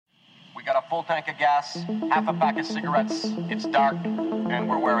full tank of gas, half a pack of cigarettes. It's dark, and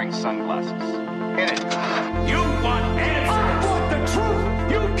we're wearing sunglasses. Hit it. You want answers? I want the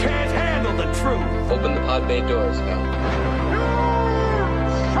truth. You can't handle the truth. Open the pod bay doors, Al.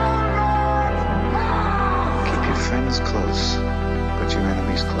 Keep your friends close, but your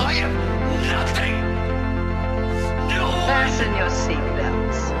enemies close. I am nothing. No one. Fasten your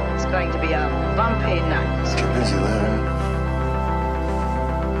seatbelts. It's going to be a bumpy night. Get busy, Larry.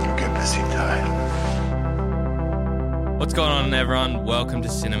 You get busy dying. What's going on, everyone? Welcome to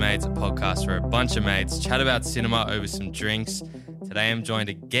Cinemates, a podcast where a bunch of mates chat about cinema over some drinks. Today I'm joined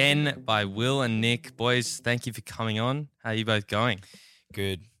again by Will and Nick. Boys, thank you for coming on. How are you both going?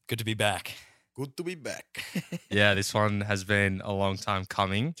 Good to be back. Good to be back. Yeah, this one has been a long time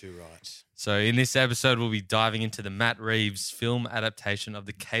coming. Too right. So in this episode, we'll be diving into the Matt Reeves film adaptation of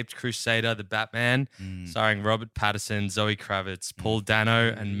The Caped Crusader, The Batman, starring Robert Pattinson, Zoe Kravitz, Paul Dano,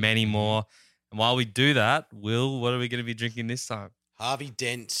 and many more. And while we do that, Will, what are we going to be drinking this time? Harvey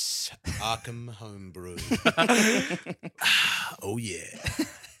Dent's Arkham Homebrew. Oh, yeah.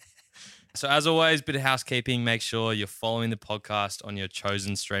 So as always, bit of housekeeping. Make sure you're following the podcast on your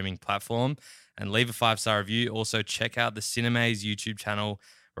chosen streaming platform and leave a 5-star review. Also, check out the Cinemaze YouTube channel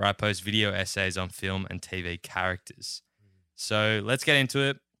where I post video essays on film and TV characters. So let's get into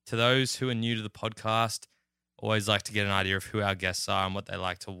it. To those who are new to the podcast, always like to get an idea of who our guests are and what they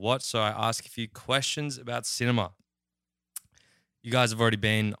like to watch. So I ask a few questions about cinema. You guys have already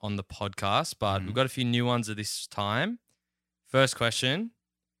been on the podcast, but we've got a few new ones at this time. First question,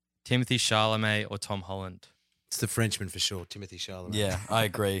 Timothée Chalamet or Tom Holland? It's the Frenchman for sure, Timothée Chalamet. Yeah, I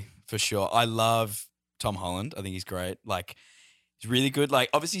agree for sure. I love Tom Holland. I think he's great. Like, he's really good. Like,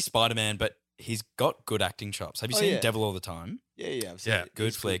 obviously Spider-Man, but he's got good acting chops. Have you seen yeah. Devil All the Time? Yeah. Yeah,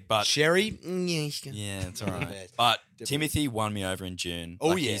 Good flick. But Sherry? yeah, it's all Not right. bad. But Definitely. Timothy won me over in June. Oh,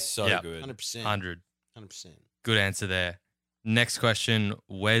 Like, yeah. he's so Yeah. good. 100%. 100. 100%. Good answer there. Next question,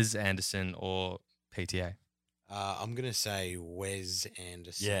 Wes Anderson or PTA? I'm going to say Wes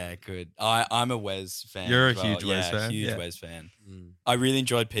Anderson. Yeah, good. I'm a Wes fan. You're as a well. huge Wes fan? Huge Yeah. Wes fan. Mm. I really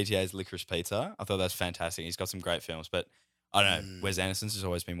enjoyed PTA's Licorice Pizza. I thought that's fantastic. He's got some great films, but I don't know. Wes Anderson's has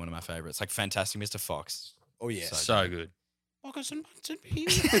always been one of my favorites. Like Fantastic Mr. Fox. Oh, yeah. So good. August and Months and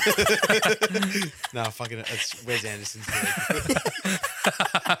Peas. No, fucking it's Wes Anderson's very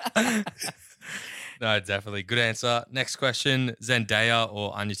good. No, definitely. Good answer. Next question, Zendaya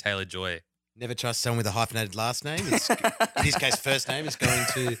or Anya Taylor-Joy? Never trust someone with a hyphenated last name. It's, in this case, first name is going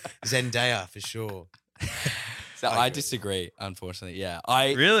to Zendaya for sure. So I disagree, unfortunately. Yeah.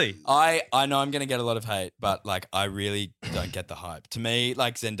 I Really? I know I'm going to get a lot of hate, but like I really don't get the hype. To me,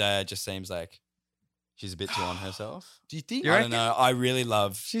 like Zendaya just seems like she's a bit too on herself. Do you think? You I reckon? don't know. I really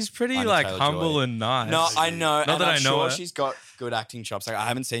love She's pretty Anya like Taylor-Joy. humble and nice. No, I know. Not and that I'm I know sure her. she's got good acting chops. Like I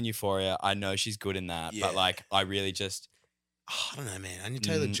haven't seen Euphoria. I know she's good in that, Yeah. but like I really just I don't know, man. Anya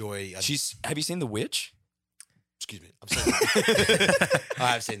Taylor-Joy. Have you seen The Witch? Excuse me. I'm sorry. I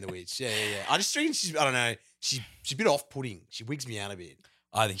have seen The Witch. Yeah. I just think she's, I don't know, she's a bit off-putting. She wigs me out a bit.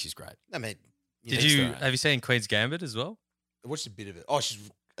 I think she's great. I mean, Did know, you right. have you seen Queen's Gambit as well? I watched a bit of it. Oh,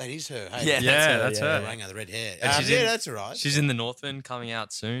 that is her. Hey, Yeah, Yeah, that's that's her. yeah. The red hair. And she's yeah, in- that's all right. She's in The Northman coming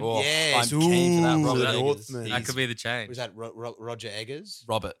out soon. Oh, Yes. I'm keen for that. Ooh, Robert The Eggers. Northman. That could be the change. Was that Roger Eggers?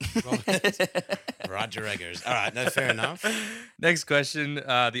 Robert. Roger Eggers. All right, no, fair enough. Next question,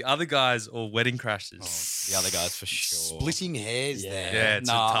 the other guys or Wedding Crashers? The other guys for sure. Splitting hairs there. Yeah, it's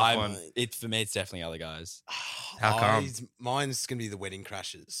a no, tough one. For me, it's definitely other guys. How come? Mine's going to be The Wedding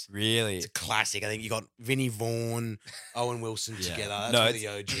Crashers. Really, It's a classic. I think you got Vinnie Vaughn, Owen Wilson Yeah. together. That's No, really the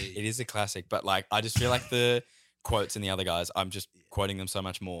OG. it is a classic. But like, I just feel like the quotes in the other guys, I'm just quoting them so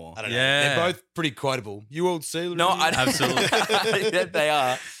much more. I don't know. Yeah. They're both pretty quotable. You old sailor. No, you. I Absolutely. Yeah, they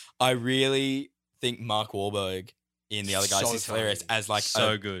are. I really think Mark Wahlberg in the other guys So is hilarious funny. as like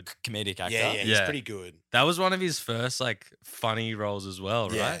So a good. comedic actor. Yeah, he's Yeah. pretty good. That was one of his first like funny roles as well,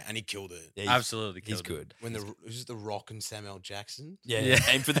 right? Yeah, and he killed it. Yeah, he's- Absolutely He's killed it. good. When was it The Rock and Samuel Jackson? Yeah, Yeah.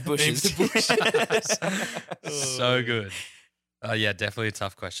 aim for the bushes. Aim for the bushes. So good. Yeah, definitely a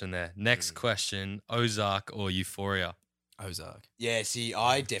tough question there. Next question, Ozark or Euphoria? Ozark. Yeah, see,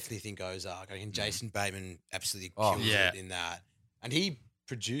 I definitely think Ozark. I mean, Jason Bateman absolutely Oh, killed yeah. it in that. And he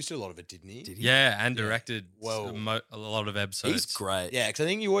produced a lot of it, didn't he? Did he? Yeah, and directed Well- a lot of episodes. He's great. Yeah, because I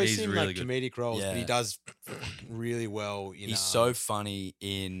think you always He's see him really like good. comedic roles, but he Yeah. does really well. He's so funny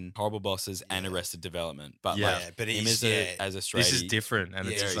in Horrible Bosses and Arrested Development. But Yeah. like, Yeah, but him he's- as a This straight. is different, and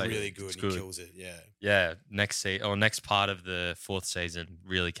yeah, it's he's just like really good. it's And he kills it. Yeah. Yeah, next part of the 4th season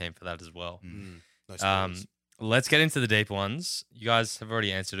really came for that as well. No spoilers. Let's get into the deep ones. You guys have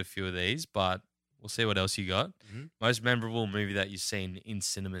already answered a few of these, but we'll see what else you got. Mhm. Most memorable movie that you've seen in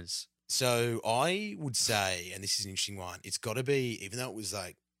cinemas. So I would say, and this is an interesting one, it's got to be, even though it was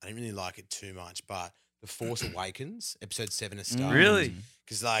like, I didn't really like it too much, but The Force Awakens, episode 7 of Star Wars. Really?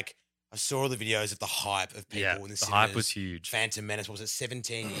 Because like, I saw all the videos of the hype of people Yeah, in the the cinemas. hype was huge. Phantom Menace, what was it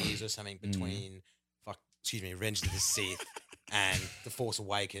 17 years or something between, Revenge of the Sith and The Force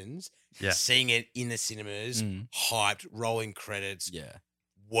Awakens. Yeah. Seeing it in the cinemas, hyped, rolling credits. Yeah.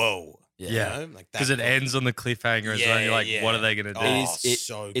 Whoa. Yeah. You know? Like Because that it ends on the cliffhanger as well. And you're like, Yeah, what are yeah. they going to do? Oh, It's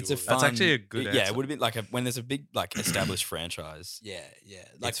so it's a good. fun. That's actually a good Yeah, answer. it would have been like when there's a big like established franchise. Yeah, yeah.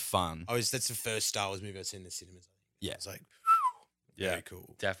 Like It's fun. that's the first Star Wars movie I've seen in the cinemas. I think. Yeah. It's like, Yeah. very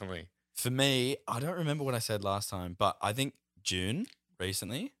cool. Definitely. For me, I don't remember what I said last time, but I think June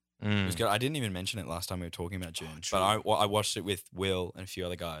recently Mm. was good. I didn't even mention it last time we were talking about June, true. but I watched it with Will and a few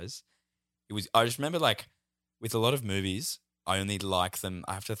other guys. I just remember like with a lot of movies, I only like them.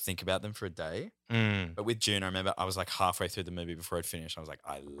 I have to think about them for a day. Mm. But with June, I remember I was like halfway through the movie before it finished. I was like,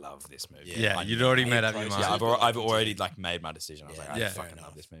 I love this movie. Yeah, I you'd know- already I made need up your process. mind. Yeah, I've got I've like already June. like made my decision. I was like, I Yeah. fucking Fair love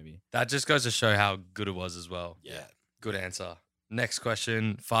enough. this movie. That just goes to show how good it was as well. Yeah. Good answer. Next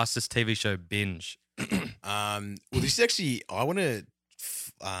question. Fastest TV show binge. Well, this is actually, I want to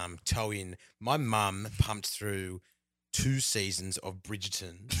toe in. My mum pumped through 2 seasons of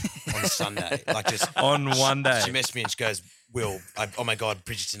Bridgerton on Sunday. Like just On one day. She messaged me and she goes, Will, oh my God,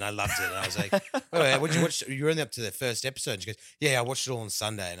 Bridgerton, I loved it. And I was like, wait, what'd you watch? You were only up to the first episode. And she goes, yeah, I watched it all on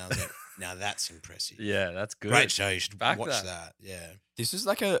Sunday. And I was like, now that's impressive. Yeah, that's good. Great show. You should Back watch that. that. Yeah. This is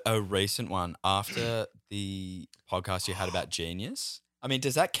like a recent one after the podcast you had about Genius. I mean,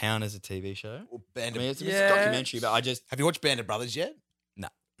 does that count as a TV show? Well, I Band mean, of, it's Yeah. a documentary, but I just have you watched Band of Brothers yet? No.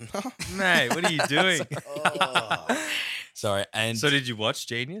 Mate, what are you doing? Oh. sorry. And So did you watch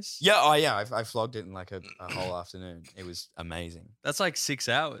Genius? yeah, I flogged it in like a whole afternoon. It was amazing. That's like 6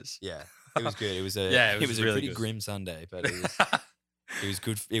 hours. Yeah, it was good. It was a Yeah, it it was was a really pretty good. grim Sunday, but it was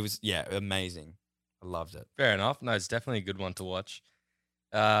good. It was amazing. I loved it. Fair enough. No, it's definitely a good one to watch.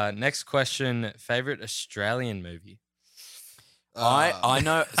 Next question. Favorite Australian movie? I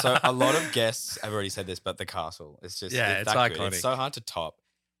know. So a lot of guests have already said this, but The Castle. It's just Yeah, it's that good. iconic. It's so hard to top.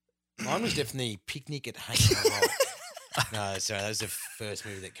 Mine was definitely Picnic at Hanging Rock. No, sorry, that was the first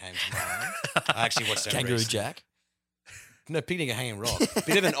movie that came to mind. I actually watched that Kangaroo recently. Jack. No, Picnic at Hanging Rock.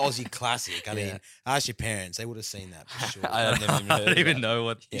 Bit of an Aussie classic. I Yeah. mean, ask your parents; they would have seen that for sure. I never even I heard don't of even that. know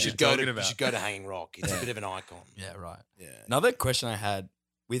what You you you're should go talking to about. you should go to Hanging Rock. It's a bit of an icon. Yeah, right. Yeah. Another question I had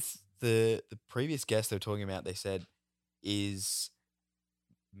with the previous guest they were talking about, they said, is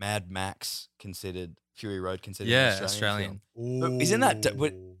Mad Max considered Fury Road considered Yeah, an Australian. film? But isn't that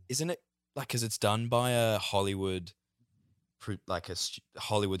Ooh. Isn't it like because it's done by a Hollywood,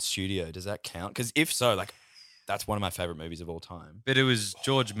 Hollywood studio? Does that count? Because if so, like that's one of my favorite movies of all time. But it was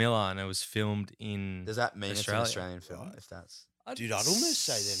George Miller and it was filmed in. Does that mean Australia. it's an Australian film? Right. If that's Dude, I'd almost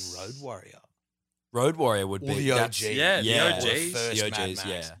say then Road Warrior. Road Warrior would Or be the that's- OG. Yeah, the yeah, OGs. The first the Mad OGs, Max.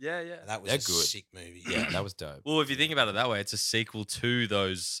 yeah. Yeah, yeah. That was They're a good. sick movie. Yeah, that was dope. Well, if you think about it that way, it's a sequel to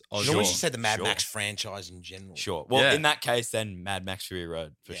those. You Aussie- know, we should say the Mad sure. Max franchise in general. Sure. Well, Yeah. in that case, then Mad Max Fury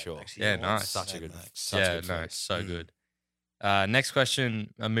Road for Yeah, sure. actually, Yeah, it was nice. Such a Mad good- Max. such a yeah, good no, flick. so Mm. good. Next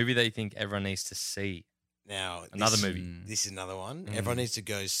question: a movie that you think everyone needs to see. Now, Another this, movie. This is another one. Mm. Everyone needs to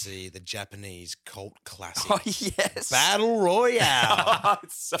go see the Japanese cult classic Oh yes. Battle Royale.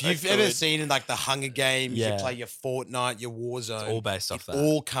 It's so If you've ever good. seen like the Hunger Games, you Yeah. play your Fortnite, your Warzone. It's all based off it that.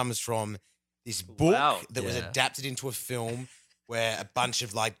 all comes from this book Wow. that was Yeah. adapted into a film where a bunch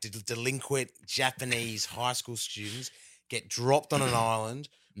of like delinquent Japanese high school students get dropped on an island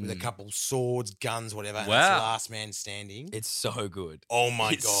with a Mm. couple swords, guns, whatever. And it's Wow. last man standing. It's so good. Oh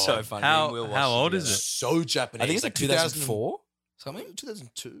my It's god, so funny. How- Me and Will how watched old is together. it? so Japanese. I think it's like 2004 something.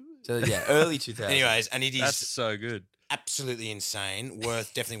 2002. So yeah, early 2000s. Anyways, and it is That's so good. absolutely insane.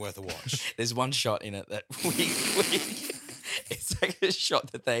 Definitely worth a watch. there's one shot in it that we it's like a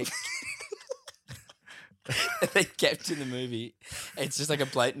shot that they they kept in the movie. It's just like a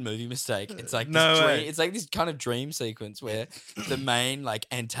blatant movie mistake. It's like No this way. dream, it's like this kind of dream sequence where the main like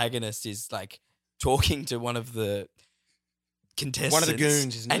antagonist is like talking to one of the contestants. One of the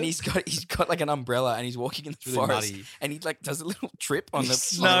goons, isn't and it? he's got like an umbrella and he's walking in the Really forest muddy. and he like does a little trip on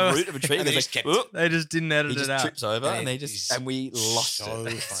the, No. on the root of a tree And and they he's just like, kept- "Oh," They just didn't edit he just it out. trips over And and they it just is and we lost so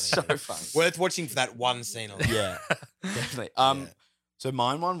it. funny. So funny. Worth watching for that one scene alone. Yeah, definitely. Yeah. So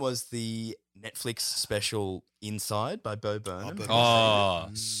mine one was the Netflix special Inside by Bo Burnham. Bo Oh,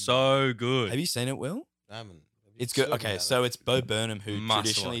 Mm. so good. Have you seen it, Will? I haven't. It's good. Spoken Okay, about so it. it's Bo Burnham who Must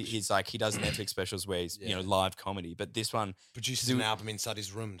traditionally watch. he's like he does Netflix specials where he's Yeah. live comedy, but this one produces do- an album inside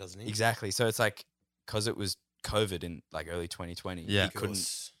his room, doesn't he? exactly. So it's like because it was COVID in like early 2020, Yeah. he Of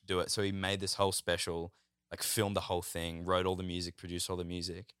couldn't do it, so he made this whole special, like filmed the whole thing, wrote all the music, produced all the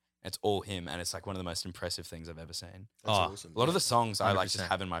music, It's all him, and it's like one of the most impressive things I've ever seen. That's Oh, awesome. A lot of the songs I like 100%. just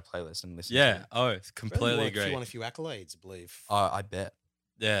have in my playlist and listen Yeah. to. Oh, completely He agree. won a few accolades, I believe. I bet.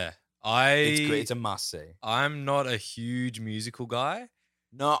 Yeah. It's good. It's a must see. I'm not a huge musical guy,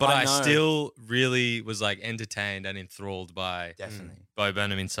 No, but I know. still really was like entertained and enthralled by Definitely. Bo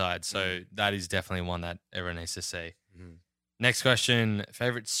Burnham Inside. So that is definitely one that everyone needs to see. Mhm. Next question: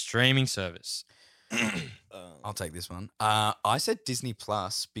 favorite streaming service? I'll take this one. I said Disney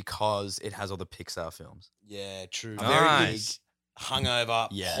Plus because it has all the Pixar films. Yeah, true. Nice. Very big. Hungover,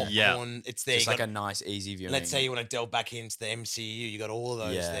 Yeah. popcorn. It's there. It's You like got- a nice, easy viewing. let's say you want to delve back into the MCU, you got all of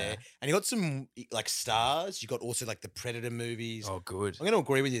those Yeah. there. And you got some like stars. You got also like the Predator movies. Oh, good. I'm going to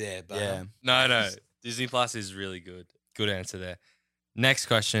agree with you there. But Yeah. No. Disney Plus is really good. Good answer there. Next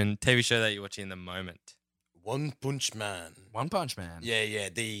question: TV show that you're watching in the moment. One Punch Man. One Punch Man. Yeah.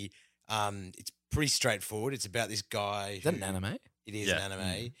 The it's pretty straightforward. It's about this guy. Is that an who- anime? It is Yeah. an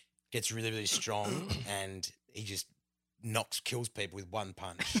anime. Gets really, really strong, and he just kills people with one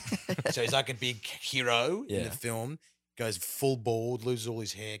punch. So he's like a big hero in Yeah. the film. Goes full bald, loses all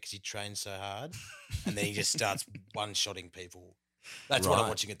his hair because he trains so hard, and then he just starts one-shotting people. That's what I'm Right.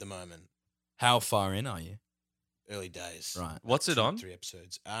 watching at the moment. How far in are you? Early days. Right. What's it on? 3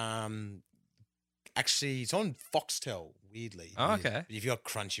 episodes. Actually, it's on Foxtel. Weirdly. Oh, okay. But if you got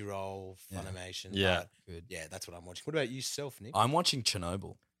Crunchyroll, Yeah. Funimation, Yeah. but Good. yeah, that's what I'm watching. What about yourself, Nick? I'm watching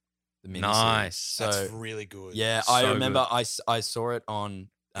Chernobyl. The miniseries. Nice. So That's really good. yeah, I So remember good. I saw it on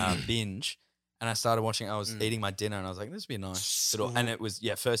binge, and I started watching. I was Mm. eating my dinner, and I was like, "This would be a nice." So and it was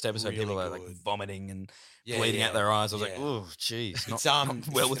first episode. People really are like good. vomiting and Yeah, bleeding out yeah, their eyes. I was like, yeah. "Oh, jeez." It's Not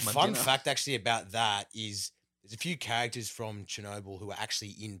well with the my fun dinner. fact actually about that is there's a few characters from Chernobyl who are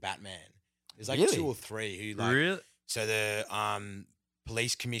actually in Batman. There's like Really? 2 or 3 who like Really? so the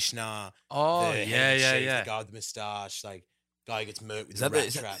police commissioner, Oh, the head of the chief, yeah. the guy with the moustache, like guy who gets murked with Is the that, rat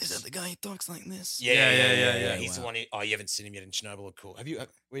is, that, traps. is that the guy who talks like this? Yeah. He's the Wow. one. You haven't seen him yet in Chernobyl. Cool. Have you? Where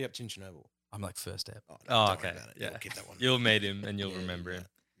are you up to in Chernobyl? I'm like first step. Oh, Oh, don't worry okay. about it. Yeah. You'll keep that one. You'll meet him and you'll Yeah, remember yeah, him.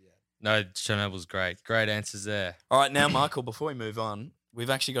 yeah. No, Chernobyl's great. Great answers there. All right, now Michael. Before we move on, we've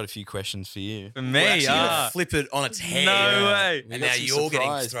actually got a few questions for you. For We're me, actually gonna flip it on its head. no way. We And got now some you're getting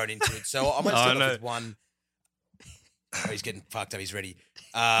surprise. thrown into it. So I'm going to Oh, start no. off with one. Oh, he's getting fucked up. He's ready.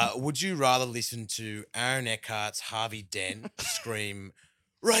 Would you rather listen to Aaron Eckhart's Harvey Dent scream,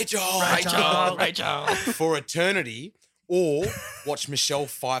 Rachel, for eternity, or watch Michelle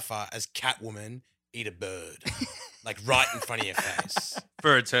Pfeiffer as Catwoman eat a bird, like right in front of your face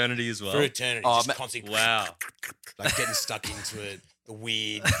For eternity as well. for eternity? Oh, just ma- constantly, Wow. like getting stuck into it, the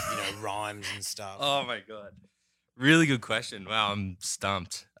weird, rhymes and stuff. Oh my god. Really good question. Wow, I'm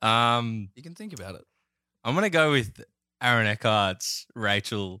stumped. You can think about it. I'm gonna go with Aaron Eckhart's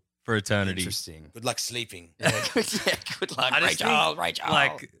Rachel for eternity. Interesting. Good luck sleeping. Yeah, good luck, I just Rachel. think, Rachel.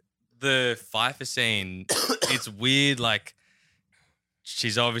 Like the Pfeiffer scene, it's weird. Like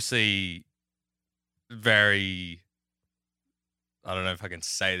she's obviously very. I don't know if I can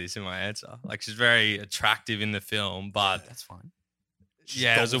say this in my answer. Like she's very attractive in the film, but that's fine. She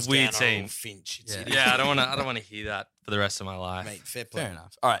yeah, it was a gobbles weird down on a little scene. Finch. It's Yeah. hideous. yeah, I don't want to hear that for the rest of my life. Mate, fair play. Fair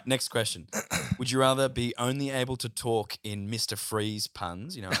enough. All right, next question. Would you rather be only able to talk in Mr. Freeze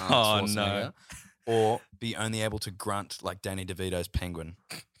puns, Arnold Oh, no. Schwarzenegger, or be only able to grunt like Danny DeVito's Penguin?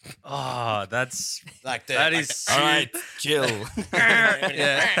 Oh, that's Like the, that like is the- All right, Jill.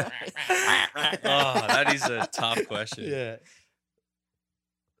 yeah. Oh, that is a tough question. Yeah.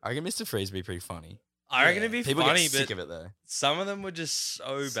 I reckon Mr. Freeze would be pretty funny. I reckon it'd be People funny, get sick but of it though. some of them were just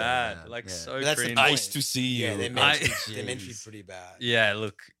so So bad, bad, like yeah. so But that's the cringe. point. Nice to see you. Yeah, they're I- meant, to be, they're meant to be Jeez. pretty bad. Yeah,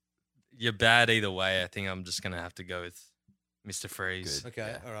 look, you're bad either way. I think I'm just gonna have to go with Mr. Freeze. Good.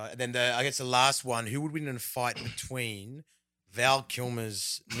 Okay, Yeah. all right. And then I guess the last one, who would win in a fight between Val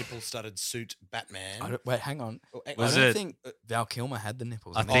Kilmer's nipple-studded suit Batman? Wait, hang on. Oh, Was I don't it- think Val Kilmer had the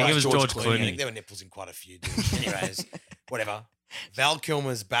nipples. I in think that. it was George I Clooney. think there were nipples in quite a few. Dude. Anyways, whatever. Val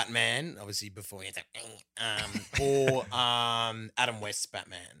Kilmer's Batman, obviously before he had that, or Adam West's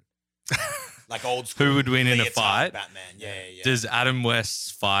Batman, like old school. Who would win in a leotard fight? Batman. Yeah. Does Adam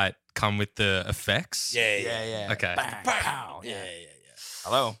West's fight come with the effects? Yeah. Yeah. Okay. Bang, pow. Yeah.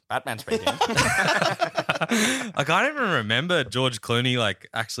 Hello, Batman speaking. I can't even remember George Clooney like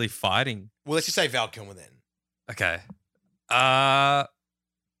actually fighting. Well, let's just say Val Kilmer then. Okay. I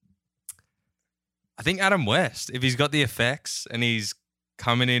think Adam West, if he's got the effects and he's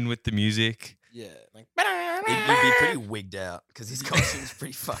coming in with the music. Yeah. Like, You'd be pretty wigged out because his costume's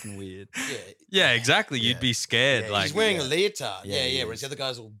pretty fucking weird. yeah. Yeah, exactly. You'd Yeah. be scared. Yeah, like, He's wearing a yeah. leotard. Yeah, Yeah, he Whereas is. the other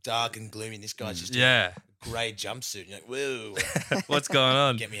guy's all dark and gloomy. And this guy's just yeah. a grey jumpsuit. You're like, whoa, What's going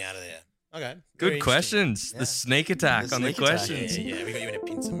on? get me out of there. Okay. very Good interesting. questions. Yeah. The sneak attack The on the sneak attack, questions. Yeah, we got you in a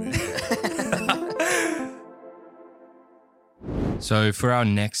pincer mood. So for our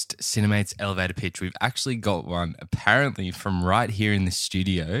next Cinemates elevator pitch, we've actually got one apparently from right here in the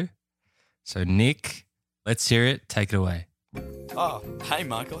studio. So Nick, let's hear it. Take it away. Oh, hey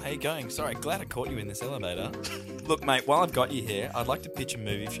Michael, how you going? Sorry, glad I caught you in this elevator. Look, mate, while I've got you here, I'd like to pitch a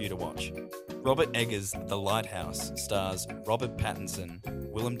movie for you to watch. Robert Eggers' The Lighthouse stars Robert Pattinson,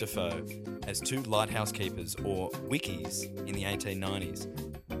 Willem Dafoe as two lighthouse keepers, or wickies, in the 1890s.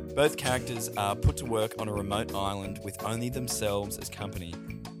 Both characters are put to work on a remote island with only themselves as company.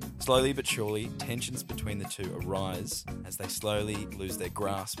 Slowly but surely, tensions between the two arise as they slowly lose their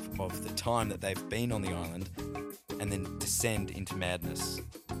grasp of the time that they've been on the island and then descend into madness.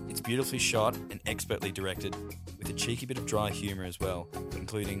 It's beautifully shot and expertly directed, with a cheeky bit of dry humour as well,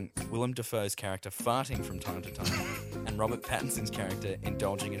 including Willem Dafoe's character farting from time to time, and Robert Pattinson's character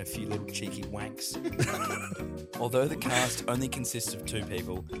indulging in a few little cheeky wanks. Although the cast only consists of two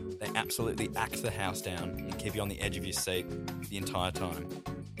people, they absolutely act the house down and keep you on the edge of your seat the entire time.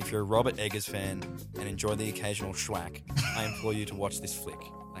 If you're a Robert Eggers fan and enjoy the occasional schwack, I implore you to watch this flick.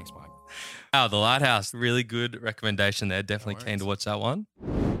 Thanks, Mike. Wow, The Lighthouse. Really good recommendation there. Definitely keen to watch that one.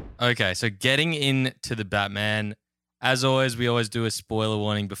 Okay, so getting into the Batman. As always, we always do a spoiler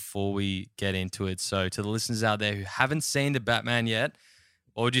warning before we get into it. So to the listeners out there who haven't seen the Batman yet,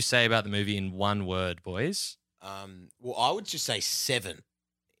 what would you say about the movie in one word, boys? Well, I would just say 7.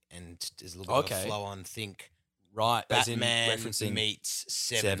 And there's a little bit of a flow-on think. Right, Batman as in referencing meets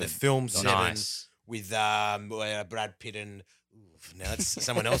 7. Seven. The film 7 Nice. with Brad Pitt and... now it's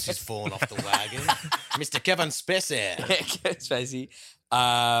someone else who's fallen off the wagon. Mr. Kevin Spacey. Spacey.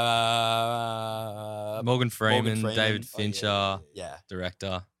 Morgan Freeman, Freeman. David Oh, Fincher, Yeah,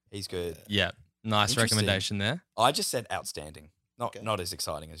 director. he's good. Yeah, nice Interesting. recommendation there. I just said outstanding. Okay. Not as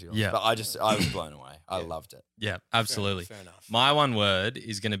exciting as yours. Yeah. But I was blown away. I loved it. Yeah, absolutely. Fair enough. My one word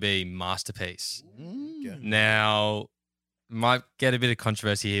is going to be masterpiece. Go. Now, might get a bit of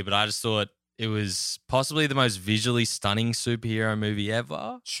controversy here, but I just thought it was possibly the most visually stunning superhero movie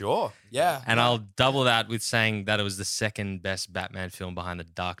ever. Sure. Yeah. And I'll double that with saying that it was the second best Batman film behind The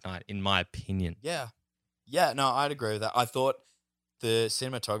Dark Knight, in my opinion. Yeah. Yeah, no, I'd agree with that. I thought the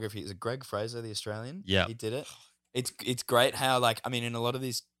cinematography, is it Greg Fraser, the Australian? Yeah. He did it. It's great how, like, I mean, in a lot of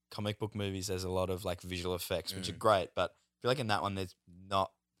these comic book movies, there's a lot of, like, visual effects, which are great, but I feel like in that one, there's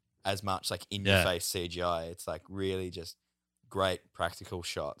not as much, like, in-your-face CGI. It's, like, really just great practical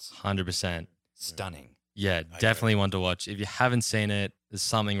shots. 100%. Stunning. Yeah, definitely one to watch. If you haven't seen it, there's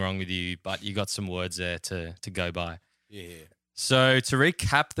something wrong with you, but you got some words there to go by. Yeah. So to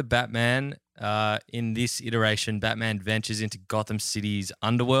recap the Batman, in this iteration, Batman ventures into Gotham City's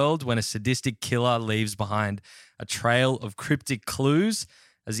underworld when a sadistic killer leaves behind a trail of cryptic clues.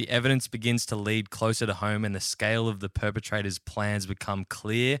 As the evidence begins to lead closer to home and the scale of the perpetrator's plans become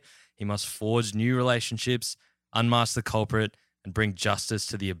clear, he must forge new relationships, unmask the culprit, and bring justice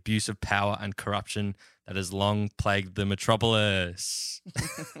to the abuse of power and corruption that has long plagued the metropolis.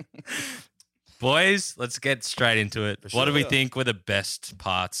 Boys, let's get straight into it. What do we think were the best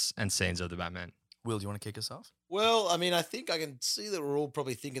parts and scenes of the Batman? Will, do you want to kick us off? Well, I mean, I think I can see that we're all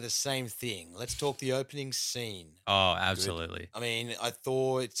probably thinking the same thing. Let's talk the opening scene. Oh, absolutely. I mean, I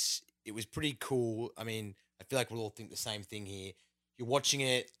thought it was pretty cool. I mean, I feel like we'll all think the same thing here. You're watching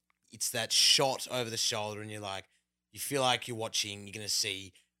it, it's that shot over the shoulder, and you're like, you feel like you're going to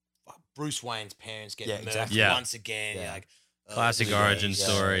see Bruce Wayne's parents get murdered exactly. once again. Yeah. You're like, Classic origin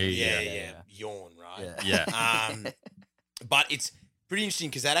story. Yeah. Yawn, right? Yeah. But it's pretty interesting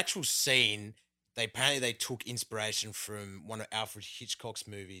because that actual scene, they took inspiration from one of Alfred Hitchcock's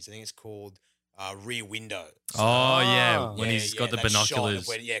movies. I think it's called Rear Window. Oh, yeah. Oh. When he's got the that shot of binoculars.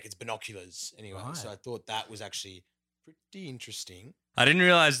 when- it's binoculars. Anyway, Right. so I thought that was actually pretty interesting. I didn't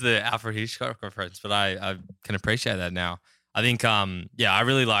realize the Alfred Hitchcock reference, but I can appreciate that now. I think, I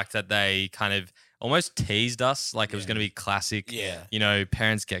really liked that they kind of almost teased us like it was going to be classic. Yeah. You know,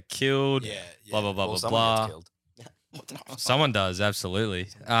 parents get killed, Yeah. blah, blah, blah, Or blah, someone blah. gets killed. Someone does, absolutely.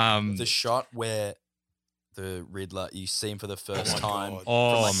 The shot where the Riddler, you see him for the first time. God.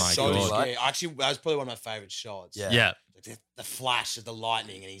 Oh, like, my So God. scary. Actually, that was probably one of my favorite shots. Yeah. Yeah. Like the flash of the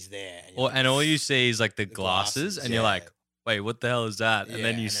lightning, and he's there. And you're Well, like, and all you see is like the The glasses, glasses, and you're yeah. like, wait, what the hell is that? And Yeah,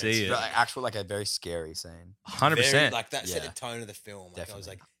 then you and then see it's it. Like, actual, like a very scary scene. 100%. very, like that set Yeah. the tone of the film. Like I was Definitely.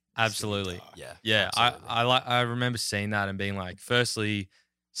 like, this is Absolutely. dark. Yeah. Yeah, absolutely. I remember seeing that and being like, firstly,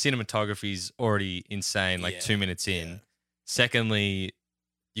 cinematography's already insane, like Yeah, 2 minutes in. yeah. Secondly,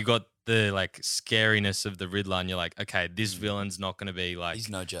 you got the like scariness of the Riddler, and you're like, okay, this Mm. villain's not going to be like He's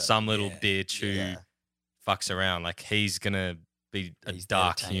no joke. some little Yeah, bitch who yeah. fucks around. Like he's gonna be a He's there to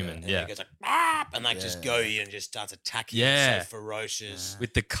dark take human. And Yeah. he goes like, "Bop," and like just Yeah. go in and just starts attacking. Yeah. So ferocious.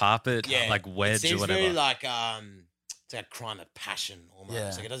 With the carpet, Yeah, like it wedge seems or whatever. very like it's like a crime of passion almost.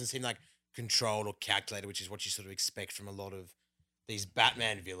 Yeah. Like it doesn't seem like controlled or calculated, which is what you sort of expect from a lot of these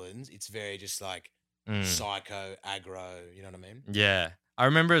Batman villains. It's very just like Mm. psycho, aggro. You know what I mean? Yeah. I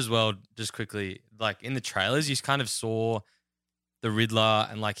remember as well, just quickly, like in the trailers, you kind of saw the Riddler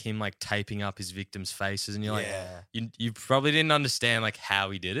and like him like taping up his victims' faces, and you're like, Yeah. you probably didn't understand like how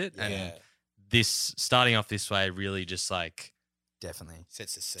he did it. Yeah. And this starting off this way really just like Definitely.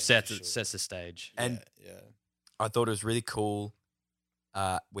 Sets the scene. sets for sure. sets the stage. And yeah. I thought it was really cool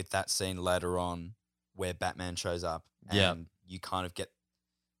with that scene later on where Batman shows up. And Yeah. you kind of get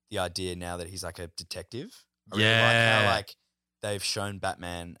the idea now that he's like a detective. I really like Yeah. how like they've shown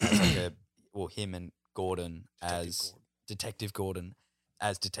Batman as like him and Gordon as Detective Gordon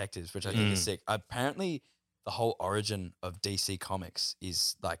as detectives, which I think is sick. Apparently, the whole origin of DC Comics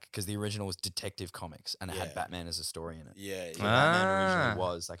is like because the original was Detective Comics and it had Yeah. Batman as a story in it. Yeah. So yeah. Batman Ah. originally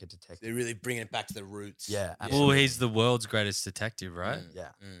was like a detective. They're really bringing it back to the roots. Yeah, Well, absolutely. he's the world's greatest detective, right? Mm,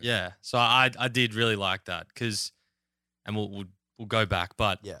 Yeah. mm. Yeah. So I did really like that because, and we'll go back,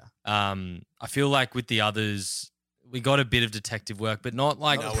 but Yeah. I feel like with the others, we got a bit of detective work, but not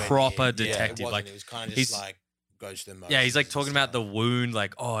like Nowhere proper near. Yeah, detective. it like wasn't. It was kind of he's- just like goes to the yeah, he's like motions talking and about the stuff. wound,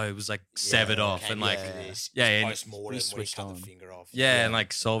 like it was like severed off, came and like back to this, yeah, and- post-mortem Pretty when he switched cut on. the finger off. yeah, and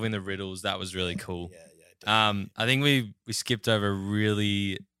like solving the riddles. That was really cool. Yeah, definitely, I think we skipped over a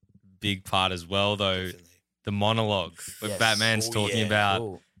really big part as well, though. definitely. The monologue where Yes. Batman's Oh, talking yeah. about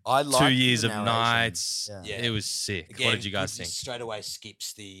Cool. I 2 liked years the of narration. nights. Yeah. Yeah. It was sick. Again, What did you guys it think? Straight away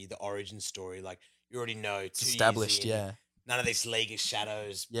skips the origin story. Like you already know, It's 2 years established, in, yeah. None of this League of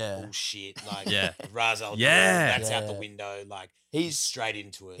Shadows Yeah. bullshit. Like Yeah. Ra's al Ghul, Yeah. that's out the Yeah. window. Like He's he's straight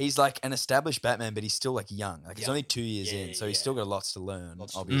into it. He's like an established Batman, but he's still like young. Like he's Young. only 2 years Yeah, in, so he's yeah. still got lots to learn.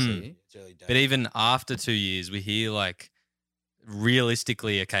 Lots to obviously, learn. It's early days. But even after 2 years, we hear like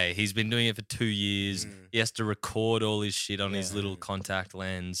realistically, okay, he's been doing it for 2 years. Mm. He has to record all his shit on his Yeah. little contact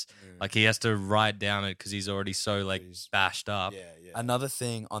lens. Mm. Like he has to write down it because he's already so like He's- bashed up. yeah. Another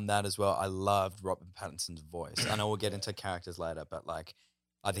thing on that as well, I loved Robert Pattinson's voice. I know we'll get into characters later, but like,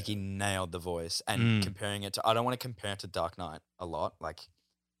 I think he nailed the voice. And Mm. comparing it to, I don't want to compare it to Dark Knight a lot, like,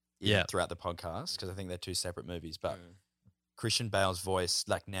 even Yeah. throughout the podcast, because I think they're two separate movies. But Mm. Christian Bale's voice,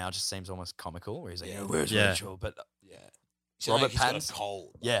 like now, just seems almost comical, where he's like, Yeah. "Oh, where's Yeah. Rachel?" But Yeah. So Robert like he's got a Pattinson-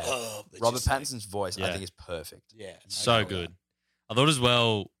 cold. Like, yeah, it's Robert just like- Pattinson's voice, I Yeah. think, is perfect. yeah, So I get good. that. I thought as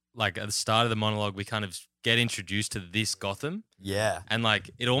well, like at the start of the monologue, we kind of get introduced to this Gotham, Yeah, and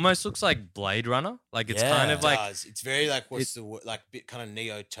like it almost looks like Blade Runner. Like it's Yeah. kind of It like does. It's very like what's the word? Like bit kind of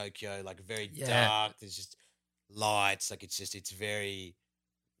Neo Tokyo, like very Yeah. dark. There's just lights. Like it's very.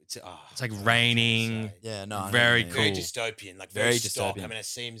 It's like I don't know what I'm trying to raining. say. yeah, no, I know what Very you mean. Very cool. dystopian. Like Very very stock. dystopian. I mean, it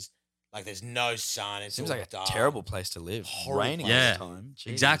seems like there's no sun. It's Seems all like a dark. terrible place to live. Horrible Raining place. all Yeah. the time. Jeez.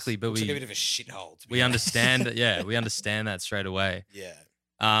 exactly, but Looks like a bit we of a shithole. to be we honest. understand that. Yeah, we understand that straight away. Yeah.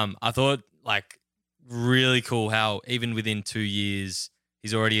 I thought like really cool how even within 2 years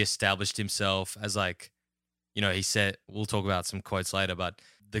he's already established himself as like, you know, he said we'll talk about some quotes later, but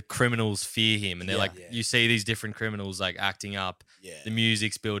the criminals fear him, and they're Yeah. like Yeah. you see these different criminals like acting up. Yeah. The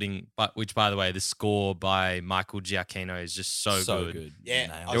music's building, but which by the way, the score by Michael Giacchino is just so good. Yeah,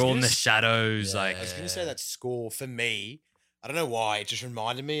 Nailed I it. was They're all in gonna the s- shadows, Yeah. like I was going to say that score for me. I don't know why. It just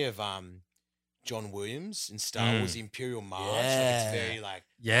reminded me of John Williams in Star Wars: The Imperial March. Like, Yeah. it's very like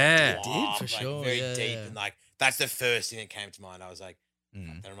yeah, did, dwarf, for like, sure, very yeah, deep, yeah. and like that's the first thing that came to mind. I was like,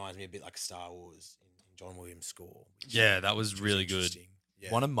 Mm. that reminds me a bit like Star Wars in John Williams' score. which- Yeah, that was which really good. interesting. Yeah.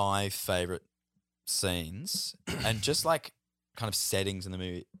 One of my favorite scenes, and just like kind of settings in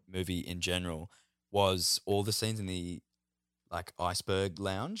the movie in general, was all the scenes in the like Iceberg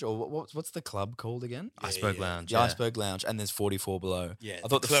Lounge, or what's the club called again? Yeah, Iceberg yeah. Lounge. The Yeah. Iceberg Lounge, and there's 44 Below. Yeah, I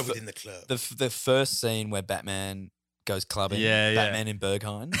thought the the club f- within the club. The first scene where Batman goes clubbing, Yeah, yeah. Batman in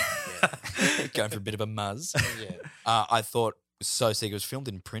Berghain, going for a bit of a muzz. yeah, I thought was so sick. It was filmed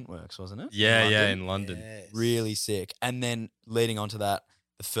in Printworks, wasn't it? Yeah, yeah, London? in London. Yes. Really sick. And then leading on to that,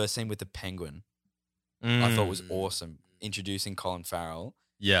 the first scene with the Penguin, I thought was Mm. awesome. Introducing Colin Farrell,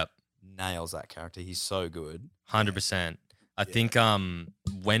 Yep. nails that character. He's so good. 100%. I Yeah. think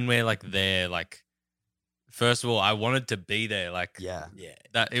when we're like there, like first of all, I wanted to be there. Like Yeah, Yeah,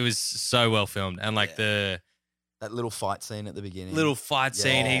 that it was so well filmed. And like Yeah. the that little fight scene at the beginning. little fight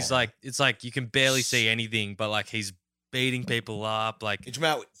scene, Yeah. he's like it's like you can barely see anything, but like he's beating people up like Did you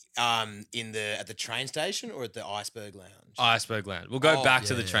about at the train station or at the Iceberg Lounge? Iceberg Lounge. We'll go Oh, back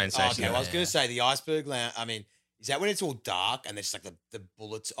to yeah, the train yeah. Oh, station. okay, well, I was going to say the Iceberg Lounge. I mean, Is that when it's all dark and there's like the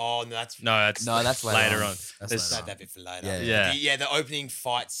bullets? Oh, no, that's that's later later on. on. That's There's- later that bit for later. Yeah. Yeah. The opening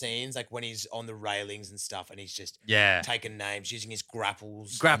fight scenes, like when he's on the railings and stuff, and he's just Yeah. taking names, using his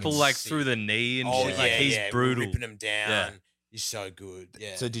grapples, Grapple It's like sick. through the knee and Oh shit. yeah, Like he's yeah, brutal. ripping him down. Yeah. He's so good.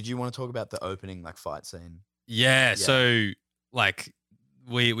 Yeah. So did you want to talk about the opening like fight scene? Yeah. So like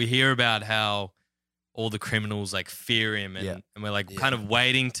we hear about how all the criminals like fear him and, Yeah. and we're like Yeah. kind of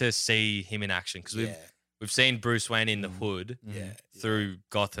waiting to see him in action because yeah, we've seen Bruce Wayne in the hood yeah, through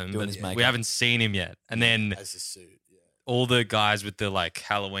Gotham, Doing but his we makeup. haven't seen him yet. And then as a suit. Yeah. all the guys with the like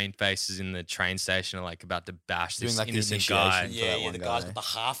Halloween faces in the train station are like about to bash Doing, this like, the innocent initiation. guy. for Yeah, that yeah, one the guy. guys with the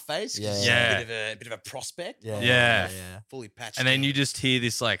half face. 'cause Yeah. he's Yeah. a bit of a prospect. Yeah. Yeah. fully patched. And then in. you just hear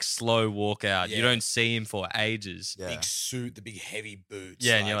this like slow walkout. You Yeah. don't see him for ages. Yeah. big suit, the big heavy boots.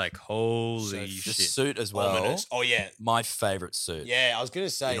 Yeah, and you're like, holy so The shit. suit as well. ominous. Oh yeah, My favorite suit. yeah. I was gonna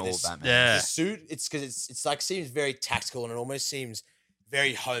say In all this. Batman. Yeah. The suit, it's because it's like seems very tactical and it almost seems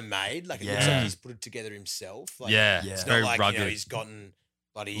very homemade. Like it looks Yeah. like he's put it together himself. Like, Yeah, Yeah. it's it's not very like rugged. he's gotten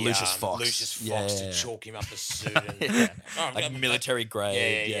bloody Lucius Fox. Lucius Fox Yeah, to yeah. chalk him up a suit. And, Yeah. Oh, Like military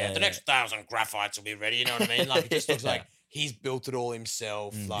grade. yeah. The next 1,000 graphites will be ready. You know what I mean? Like it just looks Yeah. like he's built it all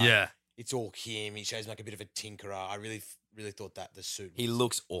himself. Mm. Like Yeah. it's all him. He shows like a bit of a tinkerer. I really thought that the suit. He was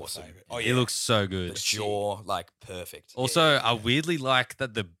looks my awesome. favorite. Oh He yeah, looks so The good. jaw, like perfect. Also, yeah. I weirdly like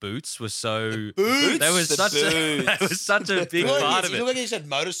that the boots were so. boots. They were The such a. They boots. was such a big Look, part he of looked it. like he just had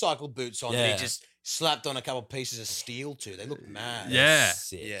motorcycle boots on that Yeah. he just slapped on a couple pieces of steel too. They look mad. Yeah.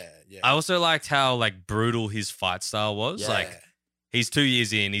 Sick. Yeah. I also liked how like brutal his fight style was. Yeah. Like he's 2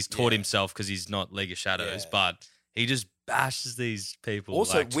 years in, he's taught Yeah. himself because he's not League of Shadows, Yeah. but he just bashes these people.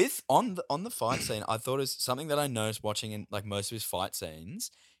 Also, like, with on the fight scene, I thought it was something that I noticed watching in like most of his fight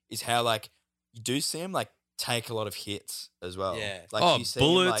scenes is how like you do see him like take a lot of hits as well. Yeah. Like Oh, you see him,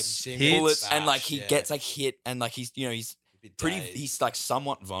 bullets, like, see him hits. bullets, and like bash, he yeah. gets like hit, and like he's he's A bit pretty. dazed. He's like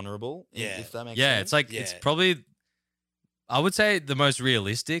somewhat vulnerable. Yeah. If that makes yeah, sense. it's like it's Yeah. probably. I would say the most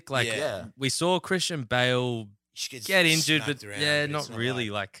realistic. Like Yeah. we saw Christian Bale He gets get injured, but smacked around, yeah, but not it's really.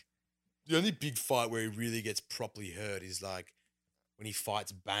 Like the only big fight where he really gets properly hurt is like when he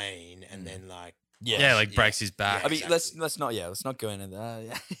fights Bane and then like yeah, like breaks his back. I mean, exactly. let's not go into that.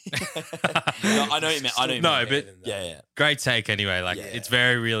 Yeah. No, I know what you mean. I know what you No, mean. but- Yeah. Great take anyway. Like Yeah. it's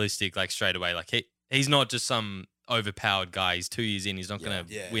very realistic. Like straight away. Like he's not just some overpowered guy. He's 2 years in. He's not gonna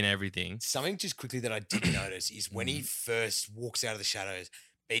Yeah. win everything. something just quickly that I did notice is when he first walks out of the shadows,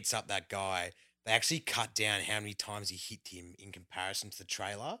 beats up that guy, they actually cut down how many times he hit him in comparison to the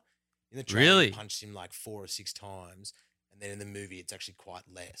trailer. In the trailer, Really? he punched him like 4 or 6 times, and then in the movie, it's actually quite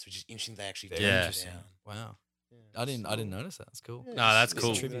less, which is interesting. They actually Very turned it interesting. down. Wow. I didn't notice that. That's cool. Yeah, No, that's it's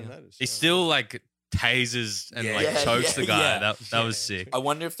cool. something that I Trivia. noticed, He yeah. still like tases and Yeah. like Yeah, chokes the guy. yeah. That was sick. I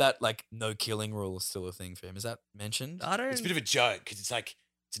wonder if that like no killing rule is still a thing for him. Is that mentioned? I don't. It's a bit of a joke because it's like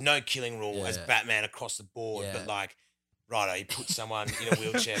it's no killing rule as Yeah. Batman across the board, Yeah. but like, righto, he puts someone in a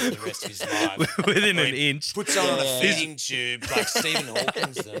wheelchair for the rest of his life. within Or an he inch. Put someone on Yeah. a feeding tube like Stephen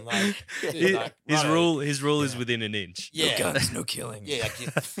Hawkins. And like, dude, His, like, his righto. rule is Yeah. within an inch. No Yeah. guns, no killing. Yeah, like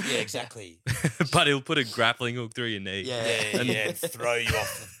yeah, exactly. But he'll put a grappling hook through your knee. Yeah. Yeah, And- and throw you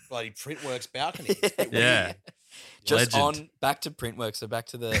off the bloody Printworks balcony. It's a bit Yeah. weird. Just Legend. on back to Printworks. So back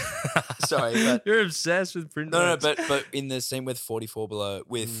to the sorry, but You're obsessed with print. no, works. but in the scene with 44 Below,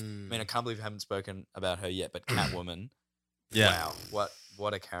 with I Mm. mean, I can't believe we haven't spoken about her yet, but Catwoman. Yeah. Wow,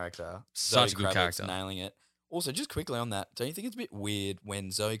 what a character! Such Zoe a good Kravitz character. nailing it. Also, just quickly on that, don't you think it's a bit weird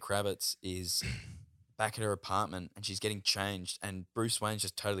when Zoe Kravitz is back at her apartment and she's getting changed, and Bruce Wayne's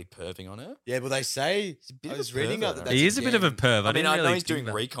just totally perving on her? Yeah, well, they say He's a bit I of a was reading pervert, up that I that's He is a bit of a again- perv. I mean, I know really he's doing think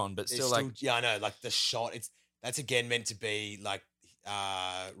that. recon, but There's still, like, yeah, I know. Like the shot, that's again meant to be like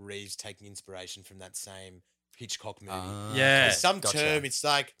Reeves taking inspiration from that same Hitchcock movie. Yeah. There's some gotcha. term, it's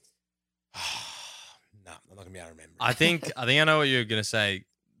like, no, I'm not gonna be able to remember. I think I know what you're gonna say.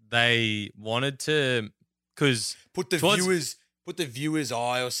 They wanted to, because put the towards- viewer's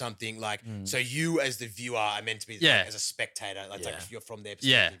eye or something like. Mm. So you as the viewer are meant to be Yeah. like, as a spectator, like, Yeah. if you're from their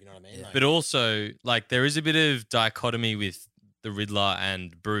Yeah. perspective. You know what I mean? Yeah. Like, but also like there is a bit of dichotomy with the Riddler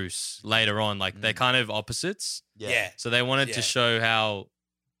and Bruce later on. Like they're kind of opposites. yeah. So they wanted Yeah. to show how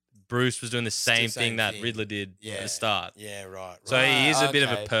Bruce was doing the same same thing that thing. Riddler did at Yeah. the start. Yeah, right. So right. he is a bit of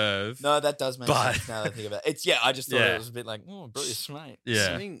a okay. perv. No, that does make But- sense now that I think about it. It's I just thought Yeah. it was a bit like, oh, Bruce, mate. Yeah.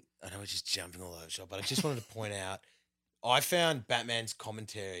 Something I know we're just jumping all over the shop, but I just wanted to point out I found Batman's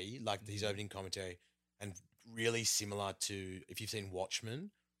commentary, like his opening commentary, and really similar to if you've seen Watchmen,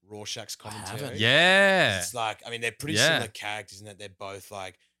 Rorschach's haven't. commentary. Yeah. It's like, I mean, they're pretty Yeah. similar characters in that they're both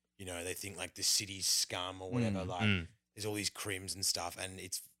like, you know, they think like the city's scum or whatever. Like, there's all these crims and stuff, and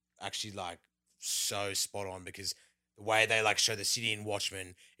it's actually like so spot on because the way they like show the city in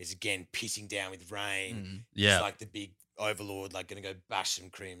Watchmen is again pissing down with rain. Yeah. It's like the big overlord, like gonna go bash some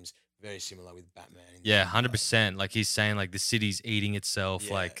crims. Very similar with Batman. Yeah, 100%. Like he's saying, like the city's eating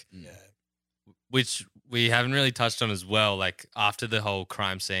itself, like which we haven't really touched on as well. Like after the whole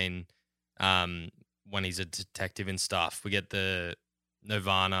crime scene, when he's a detective and stuff, we get the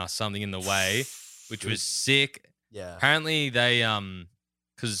Nirvana Something in the Way, which was sick. Yeah. Apparently they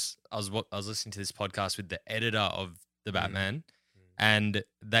because I was listening to this podcast with the editor of the Batman, and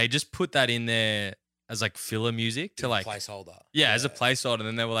they just put that in there as like filler music to like placeholder. Yeah, as a placeholder. And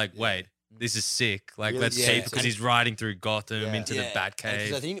then they were like, wait, this is sick. Like, Really let's sick. keep because he's riding through Gotham into the Because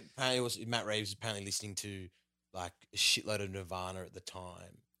Batcave. I think apparently Matt Reeves was apparently listening to like a shitload of Nirvana at the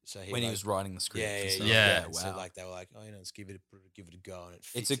time. So When he was writing the script. and stuff. Yeah. So Wow. like they were like, oh, let's give it a go, and it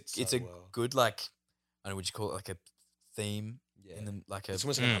It's fits a it so well. good like I don't know, would you call it like a theme Yeah. in the like a It's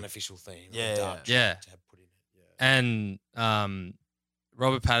almost like an unofficial theme. like a Yeah, dark yeah. track to have put in it. Yeah. And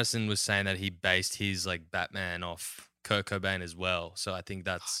Robert Pattinson was saying that he based his like Batman off Kurt Cobain as well. So I think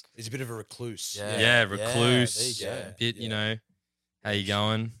that's He's a bit of a recluse. yeah, recluse. there you go. Bit, you know, how you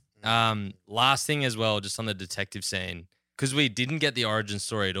going? Mm. Last thing as well, just on the detective scene, because we didn't get the origin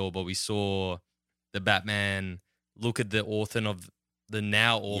story at all, but we saw the Batman look at the orphan of the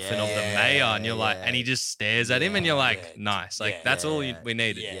now orphan of the mayor, and you're like, and he just stares at him, and you're like, nice, like that's all we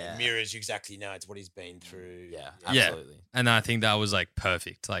needed. Yeah. Mirrors, you exactly know it's what he's been through. Yeah, Yeah. absolutely. And I think that was like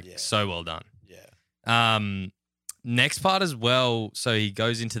perfect, like so well done. Yeah. Next part as well. So he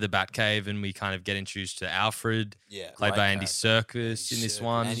goes into the Batcave, and we kind of get introduced to Alfred, Yeah. played Great by Andy character. Serkis in this Serkis.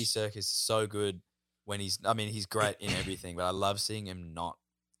 one. Andy Serkis is so good when he's he's great in everything, but I love seeing him not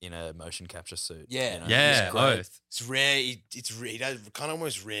in a motion capture suit. Yeah. you know? Yeah, He's great. both. It's rare. He does kind of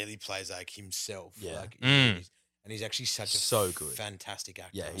almost rarely plays like himself. Yeah. Like, Mm. and he's actually such a So good. fantastic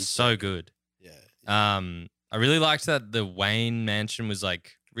actor. Yeah, He's so good. yeah. I really liked that the Wayne Mansion was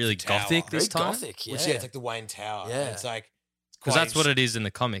like really Tower. gothic this Very time. gothic, yeah. Which, yeah, it's like the Wayne Tower. Yeah. And it's like Because quite that's what it is in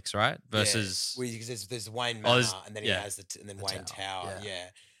the comics, right? Yeah. Versus Because there's Wayne Oh, Manor, there's- and then yeah. he has and then The Wayne tower, Tower. Yeah.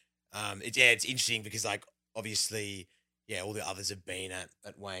 It's interesting because like obviously, all the others have been at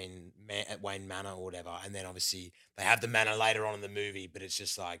Wayne Manor or whatever, and then obviously they have the manor later on in the movie, but it's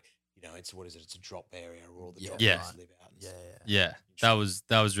just like it's what is it? It's a drop area where all the drop Yeah. guys live out. And Yeah, stuff. yeah,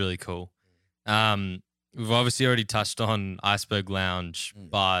 that was really cool. We've obviously already touched on Iceberg Lounge,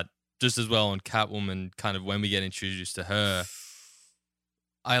 but just as well on Catwoman, kind of when we get introduced to her.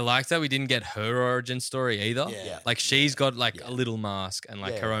 I like that we didn't get her origin story either. Yeah. Like she's got like a little mask and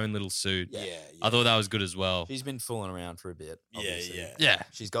like Yeah. her own little suit. Yeah. I thought that was good as well. She's been fooling around for a bit. Obviously. yeah. Yeah.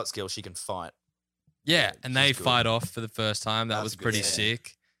 She's got skills. She can fight. Yeah, and they she's good. fight off for the first time. That That's was a good pretty scene.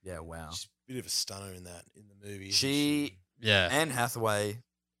 sick. Yeah, wow. She's a bit of a stunner in the movie. isn't She Yeah. Anne Hathaway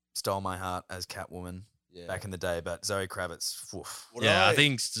stole my heart as Catwoman Yeah. back in the day, but Zoe Kravitz, woof. What Yeah, I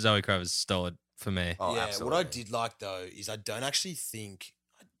think Zoe Kravitz stole it for me. Oh, yeah, absolutely. what I did like though is I don't actually think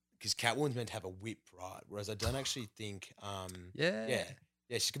because Catwoman's meant to have a whip, right? Whereas I don't actually think, Yeah.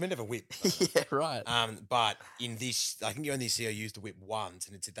 she's meant to have a whip. Yeah, right. But in this, I think you only see her use the whip once,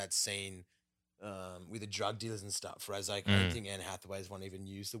 and it's at that scene with the drug dealers and stuff. Whereas like I don't think Anne Hathaway's one even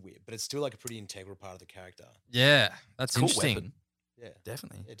used the whip, but it's still like a pretty integral part of the character. Yeah, that's Cool interesting. weapon. Yeah,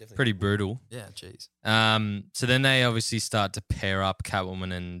 Definitely. yeah, definitely. Pretty brutal. Yeah, jeez. So then they obviously start to pair up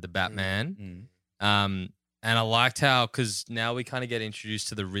Catwoman and the Batman. Mm. And I liked how, because now we kind of get introduced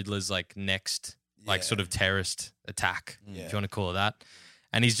to the Riddler's like next, like Yeah. sort of terrorist attack, Yeah. if you want to call it that.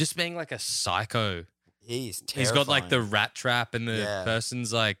 And he's just being like a psycho. He's terrifying. He's got like the rat trap, and the Yeah.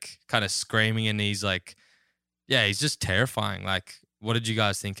 person's like kind of screaming, and he's like, yeah, he's just terrifying. Like, what did you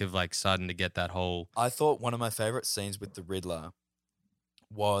guys think of like starting to get that whole? I thought one of my favorite scenes with the Riddler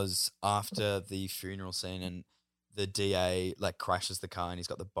was after the funeral scene and the DA like crashes the car and he's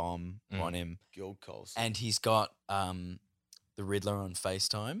got the bomb on him Guild calls. and he's got the Riddler on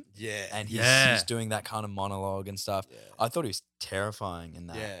FaceTime Yeah, and Yeah. he's doing that kind of monologue and stuff. Yeah. I thought he was terrifying in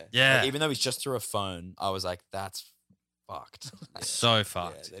that. yeah, Yeah, Like, even though he's just through a phone, I was like, that's fucked. so yeah,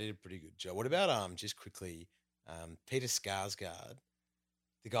 fucked. they did a pretty good job. What about just quickly, Peter Skarsgård,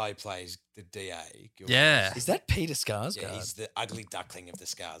 the guy who plays the DA? Guild Yeah. calls? Is that Peter Skarsgård? Yeah, he's the ugly duckling of the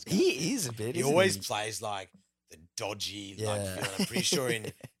Skarsgård. He is a bit. He isn't always he? plays like the dodgy, Yeah. like villain. I'm pretty sure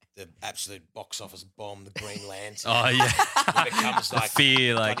in the absolute box office bomb, The Green Lantern, Oh yeah, he becomes The like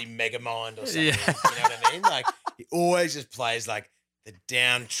fear, like bloody Megamind or something. Yeah. You know what I mean? Like he always just plays like the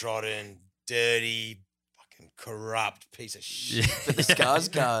downtrodden, dirty, fucking corrupt piece of shit. Yeah. But the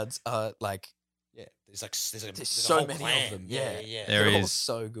Skarsgårds are like Yeah, there's so a whole many clan. of them. Yeah, Yeah, yeah. There They're all is.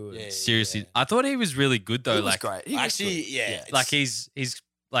 so good. Yeah. seriously, I thought he was really good though. He was like, great. He was Actually, good. yeah, like he's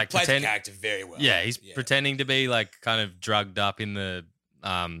like Played the pretend. character very well. Yeah, he's pretending to be like kind of drugged up in the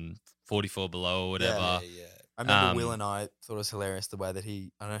 44 Below or whatever. Yeah. I remember Um, Will and I thought it was hilarious the way that I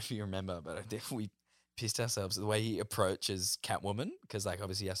don't know if you remember, but I think we pissed ourselves at the way he approaches Catwoman because like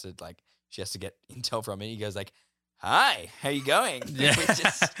obviously she has to get intel from him. He goes like, "Hi, how you going?" Yeah. we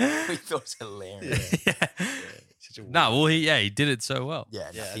thought it was hilarious. No, well, he did it so well. Yeah,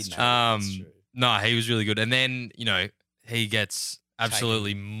 no, Yeah, he that's nailed true. it. That's true. No, he was really good. And then, he gets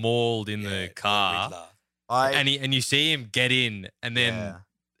absolutely mauled in the car. Riddler. And you see him get in, and then Yeah.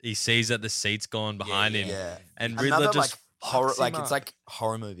 he sees that the seat's gone behind him. Yeah. And Another, Riddler like just horror, fucks him like it's up. like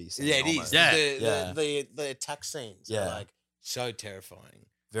horror movie. Scene Yeah, it is. almost. Yeah. The attack scenes Yeah. are like so terrifying.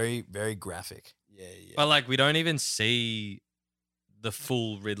 Very, very graphic. Yeah. But like we don't even see the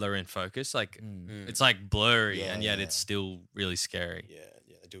full Riddler in focus. Like Mm. it's like blurry, Yeah, and yet yeah. it's still really scary. Yeah,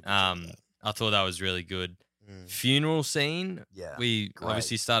 they do a good job of that. I thought that was really good. Mm. Funeral scene. Yeah. We great.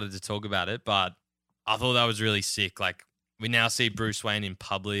 obviously started to talk about it, but I thought that was really sick. Like we now see Bruce Wayne in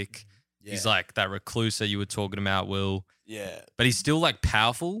public. Yeah. He's like that recluse that you were talking about, Will. Yeah. But he's still like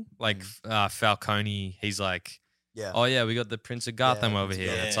powerful. Like Falcone, he's like, Yeah. oh yeah, we got the Prince of Gotham Yeah, over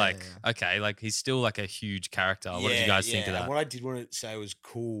here. yeah, It's like, okay, like he's still like a huge character. What did you guys think of And that? what I did want to say was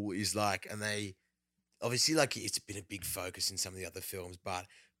cool is like, and they obviously like it's been a big focus in some of the other films, but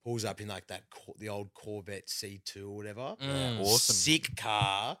pulls up in like the old Corvette C2 or whatever. Mm. Awesome. Sick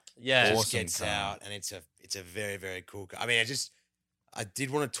car. Yeah. Just Awesome gets car. out, and it's a very, very cool car. I mean, I did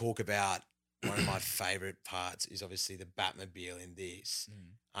want to talk about one of my favorite parts is obviously the Batmobile in this.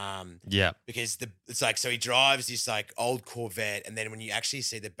 Yeah. Because it's like, so he drives this like old Corvette, and then when you actually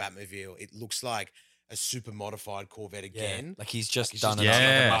see the Batmobile, it looks like a super modified Corvette again. Like he's just he's done just it done like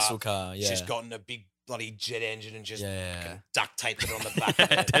it a up. muscle car. He's Yeah. just gotten a big bloody jet engine and just Yeah. fucking duct taped it on the back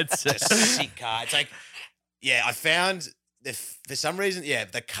of it. That's Just a sick car. It's like, yeah, I found for some reason,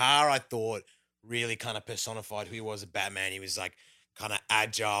 the car I thought really kind of personified who he was as Batman. He was like kind of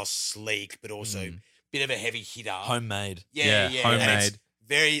agile, sleek, but also bit of a heavy hitter. Homemade. Yeah, And it's homemade.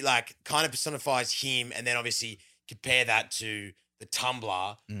 very like kind of personifies him, and then obviously compare that to the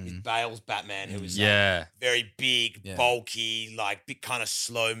Tumbler with Bale's Batman, who was like, Yeah. very big, Yeah. bulky, like big kind of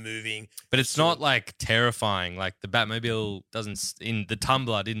slow moving. But it's not like terrifying. Like the Batmobile in the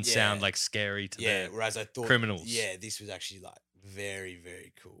Tumbler didn't Yeah. sound like scary to Yeah, the whereas I thought criminals. Yeah, this was actually like very,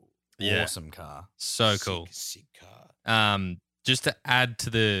 very cool. Yeah. Awesome car. So Sick, cool. sick car. Just to add to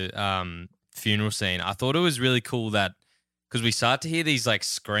the funeral scene, I thought it was really cool that because we start to hear these like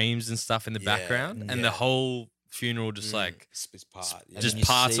screams and stuff in the Yeah, background, and yeah. the whole funeral just like Splits part. Yeah. And Just then you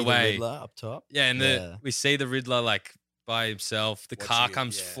parts see the away. Riddler up top. and we see the Riddler like by himself. The car Watching it,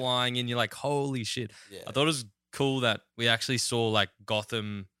 comes yeah. flying in. You're like, holy shit! Yeah. I thought it was cool that we actually saw like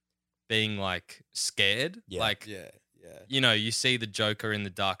Gotham being like scared. Yeah. Like Yeah. you see the Joker in the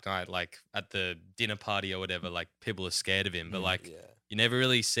Dark Knight, like at the dinner party or whatever, like people are scared of him, but like Yeah. you never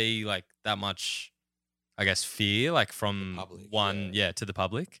really see like that much, I guess, fear like from public, one, yeah. to the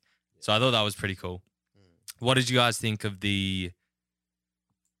public. So I thought that was pretty cool. What did you guys think of the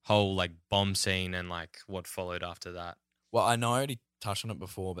whole like bomb scene and like what followed after that? Well, I know I already touched on it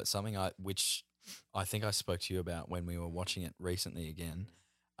before, but something which I think I spoke to you about when we were watching it recently again.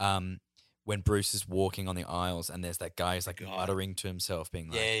 When Bruce is walking on the aisles and there's that guy who's like God. muttering to himself, being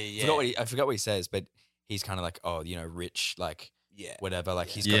like, Yeah. I forgot what he says, but he's kind of like, oh, rich, like Yeah. whatever, like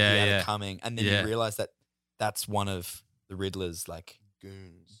he's Yeah, got yeah. it coming, and then Yeah. you realize that that's one of the Riddler's like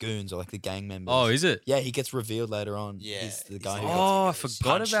Goons. goons or like the gang members. Oh, is it? Yeah, he gets revealed later on. Yeah. He's the he's guy the who. guy Oh, I that gets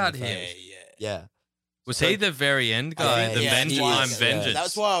forgot punched in about the him. face. Yeah. Was So- he the very end guy? think The yeah, Vengeance? he I'm is, Vengeance.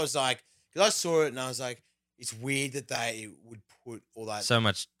 That's why I was like, because I saw it and I was like, it's weird that they would put all that So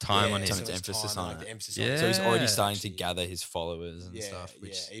much time on yeah, him. So much emphasis on like, it. the emphasis Yeah. So he's already Yeah. starting to Actually, gather his followers and Yeah, stuff,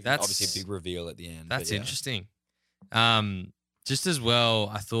 which yeah, even- That's- obviously a big reveal at the end. That's but yeah. interesting. Just as well,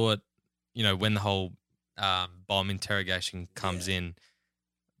 I thought, when the whole bomb interrogation comes in,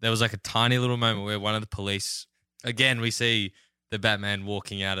 there was like a tiny little moment where one of the police, again, we see the Batman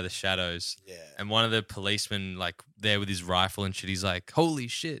walking out of the shadows, Yeah. and one of the policemen, like there with his rifle and shit, he's like, "Holy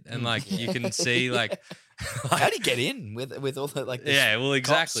shit!" And like you can see, like, How'd he get in with all the like? the yeah, well,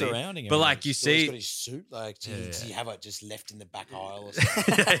 cops exactly. surrounding him. But like you So he's see, got his suit. Like, does he have it just left in the back aisle or he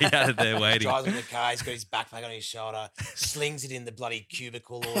something? had it there waiting. Drives in the car. He's got his backpack on his shoulder. Slings it in the bloody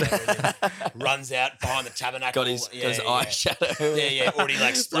cubicle or whatever. And then runs out behind the tabernacle. got his eyeshadow. Yeah. Already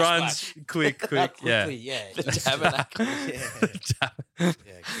like splash, Runs splash. quick, How yeah. quickly, yeah. The Just- tabernacle. Yeah,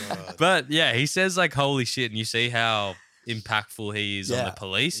 God. But yeah, he says like "Holy shit," and you see how impactful he is on Yeah. the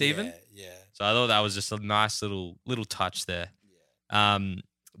police, even. Yeah. So I thought that was just a nice little touch there.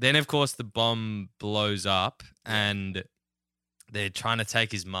 Then of course the bomb blows up, and they're trying to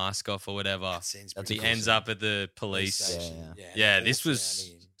take his mask off or whatever. That scene's He pretty cool. ends up at the police. Station. Yeah, and this all was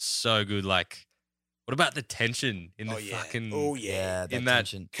surrounding him. so good. Like, what about the tension in the Oh yeah. fucking? Oh yeah. Yeah, that in that-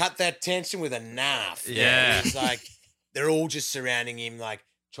 tension. Cut that tension with a knife. Yeah. It's like they're all just surrounding him, like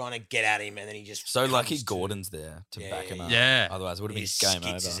trying to get at him, and then he just So lucky comes to- Gordon's there to Yeah, back him yeah, up. yeah. Otherwise, it would have He been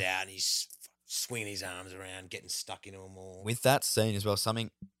game skitzes over. out, and he's swinging his arms around, getting stuck into them all. With that scene as well, something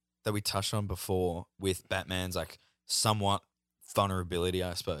that we touched on before with Batman's like somewhat vulnerability,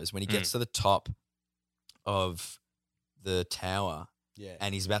 I suppose, when he gets to the top of the tower yeah.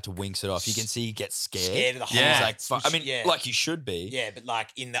 and he's about to wings it off, you can see he gets Scared of the Yeah. He's heights. like, I which- mean, yeah. like you should be. Yeah, but like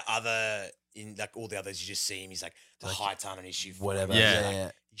in like all the others, you just see him. He's like the Like, heights aren't an issue. For Whatever. him. Yeah. Like,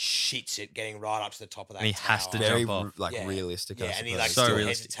 yeah. he shits it, getting right up to the top of that. And he has to tower. Very jump off. like Yeah. realistic. I Yeah, and he suppose. like So still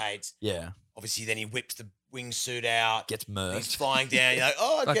realistic. hesitates. yeah, Obviously, then he whips the wingsuit out. gets He's murked. flying down. You're like,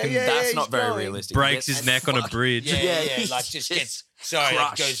 oh, okay, Fucking- yeah, that's he's not very going. realistic. Breaks He his gets neck on a fucked. bridge. Yeah, Yeah, yeah, he's like just just gets sorry,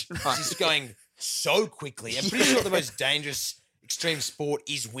 like goes crushed. just going so quickly. I'm pretty sure the most dangerous extreme sport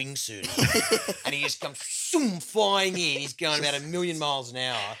is wingsuiting, and he just comes zoom, flying in. He's going about 1,000,000 miles an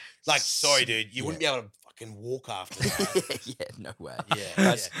hour. Like, sorry, dude, you wouldn't be able to fucking walk after that. yeah, no way. Yeah,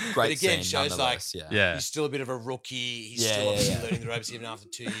 That's yeah. great. But again, scene, shows like nonetheless, yeah. Yeah. he's still a bit of a rookie. He's Yeah, still yeah, obviously yeah. learning the ropes even after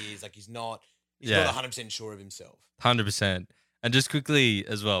 2 years. Like he's not Yeah. 100% sure of himself. 100%. And just quickly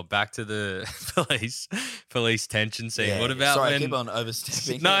as well, back to the police tension scene. Yeah. What about Sorry, I when? keep on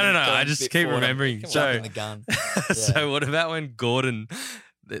overstepping. No, and no, no, I going a just bit keep forward. I'm remembering. jumping the gun. So what about when Gordon?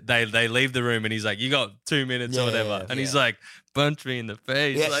 They leave the room and he's like, "You got 2 minutes Yeah, or whatever," yeah, and he's yeah. like, "Punch me in the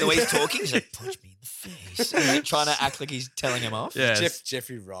face." Yeah, like, the way he's talking, he's like, punch me in the face. And like, trying to act like he's telling him off. Yeah.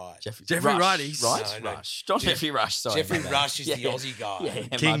 Jeffrey Wright. Jeffrey Rush, Rush, he's- right? No, no. Rush. John Jeffrey Rush, sorry. Jeffrey my bad. Rush is Yeah, the yeah. Aussie guy. Yeah,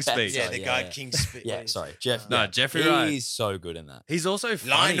 my King's bad, Speed. Yeah, sorry, the guy King Spit. Yeah, sorry. Jeff. No, yeah. Jeffrey Wright. He's so good in that. He's also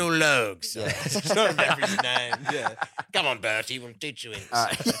funny. Lionel Logues. Yeah. I don't remember his name. Yeah. Come on, Bertie, we'll teach you English. All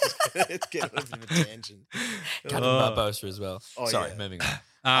right. Let's get a little bit of a tangent. Captain Oh. Barbosa as well. Oh, sorry, yeah. moving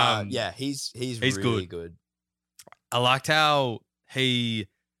on. Yeah, he's he's really good. I liked how he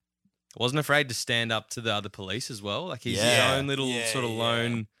wasn't afraid to stand up to the other police as well. Like he's Yeah. his own little Yeah, sort of yeah.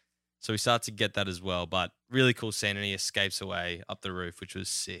 lone. So we start to get that as well. But really cool scene, and he escapes away up the roof, which was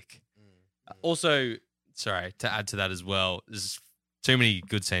sick. Also, sorry to add to that as well. There's too many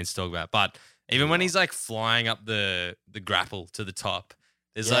good scenes to talk about. But even when he's like flying up the grapple to the top,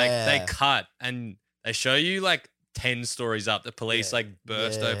 there's like they Yeah. cut and they show you like 10 stories up. The police Yeah. like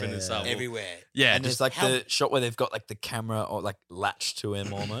burst open and stuff. Everywhere. Yeah, And just there's like how- the shot where they've got like the camera or like latched to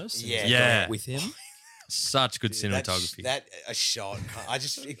him almost. and Yeah. he's Yeah. going with him. such good Dude, cinematography. That a shot.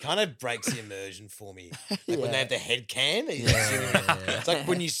 It kind of breaks the immersion for me. Like when Yeah. they have the head cam. Yeah. It's like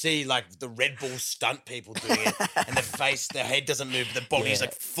when you see like the Red Bull stunt people doing it, and their head doesn't move, but the body's Yeah.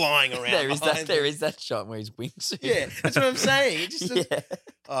 like flying around. There is behind there them. is that shot where his wings. Yeah, that's what I'm saying. It just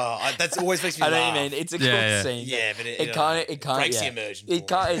yeah. that's always makes me I know laugh. what you mean. It's a cool Yeah, yeah. scene. Yeah, but it kind of breaks yeah. the immersion. It for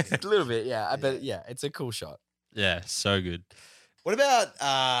can't. me. It's a little bit, yeah. But yeah, it's a cool shot. Yeah, so good. What about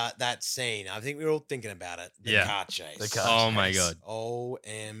that scene? I think we were all thinking about it. The Yeah. car chase. The car Oh my chase. God.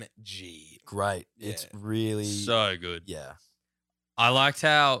 OMG. Great. It's Yeah. really So good. yeah. I liked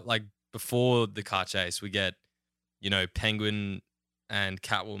how, like, before the car chase, we get, Penguin and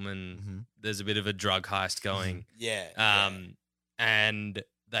Catwoman. Mhm. There's a bit of a drug heist going. Yeah. And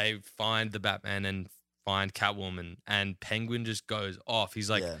they find the Batman and find Catwoman, and Penguin just goes off. He's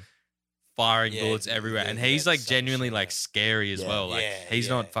like yeah. firing Yeah, bullets yeah, everywhere. yeah, And yeah, he's like such, genuinely yeah. like scary as Yeah. well. Like Yeah, he's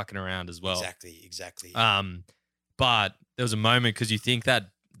yeah. not fucking around as well. Exactly. But there was a moment because you think that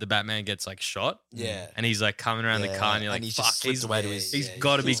the Batman gets like shot. Yeah. And he's like coming around the Yeah, car and you're and like, he's fuck, just slipped he's, away to his he's yeah,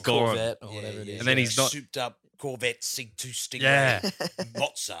 got to be his gone. Corvette or whatever it is. And then he's not- souped up Corvette C2 Stingray. Yeah.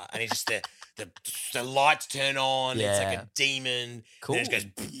 Mozza, and he just the lights turn on. It's like Yeah. a demon. Cool. And it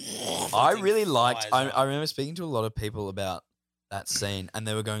just goes. I everything really liked. flies up. I remember speaking to a lot of people about that scene, and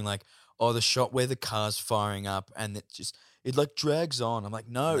they were going like, "Oh, the shot where the car's firing up, and it like drags on." I'm like,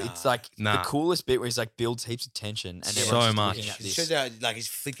 "No, it's Nah. like Nah. the coolest bit where he's like builds heaps of tension, and So everyone's just much. looking at It this. shows how like he's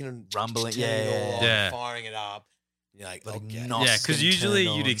flicking and Rumbling, turning it yeah, all on, yeah. firing it up. You're like, Like, okay. not- Yeah, It's because getting usually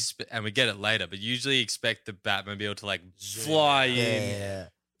turned you'd on. expect, and we get it later, but usually expect the Batmobile to like Zoom fly out. in, Yeah,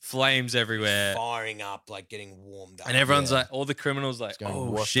 flames everywhere. Firing up, like getting warmed up. And everyone's Yeah. like, all the criminals like, It's going,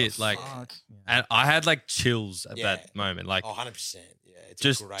 oh "What the shit. Like, fuck?" and I had like chills at Yeah. that moment. Like, 100%. Yeah, it's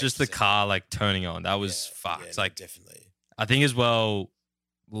just a great the scene. car like turning on. That was Yeah, fucked. yeah, like, definitely. I think as well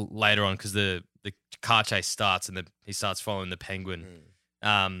later on because the car chase starts and he starts following the Penguin.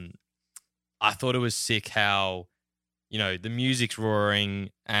 Mm. I thought it was sick how you know, the music's roaring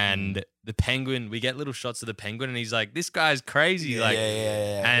and the penguin, we get little shots of the penguin and he's like, this guy's crazy. Like,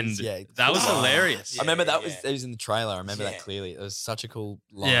 and that was hilarious. I remember that was in the trailer. I remember that clearly. It was such a cool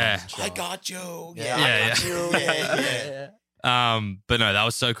line. Yeah. I got you. Yeah. I got you. But no, that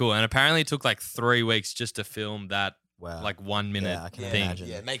was so cool. And apparently it took like 3 weeks just to film that like 1 minute I can thing. imagine.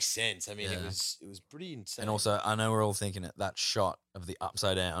 Yeah, it makes sense. I mean, it was pretty insane. And also, I know we're all thinking it, that shot of the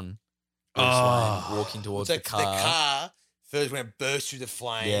upside down Bruce Oh. Wayne walking towards It's the like car. first when it bursts through the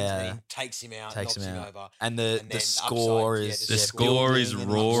flames, and he takes him out, knocks him over. And then the score upside- is The score is building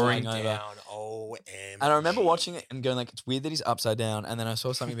and he's roaring. flying over. down. OMG. And I remember watching it and going like, it's weird that he's upside down. And then I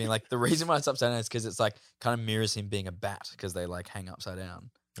saw something being like, the reason why it's upside down is because it's like kind of mirrors him being a bat because they like hang upside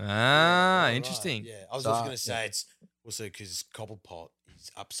down. Ah, Right, interesting. Yeah, I was So, also going to say it's also because Cobblepot is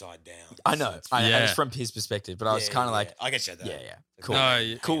upside down. I So know. it's- I know. Yeah. It's from his perspective, but I was kind of like, I get you though. yeah. Cool. No,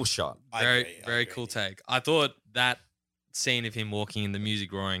 yeah. Cool shot. I Very, agree, I very agree. cool take. I thought that scene of him walking in the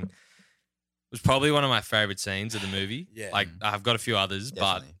music roaring was probably one of my favorite scenes of the movie. Yeah. Like I've got a few others,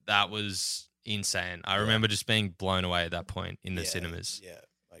 Definitely. but that was insane. I remember just being blown away at that point in the Yeah, cinemas. Yeah,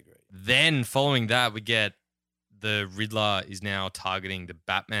 I agree. Then following that, we get the Riddler is now targeting the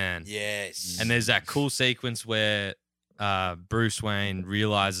Batman. Yes. And there's that cool sequence where Bruce Wayne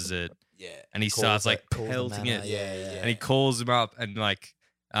realizes it yeah. and he Calls starts like calls the pelting man it. out. Yeah. And he calls him up and like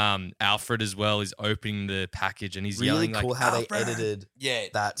Alfred as well is opening the package and he's Really yelling cool like, how "Alfred!" they edited Yeah,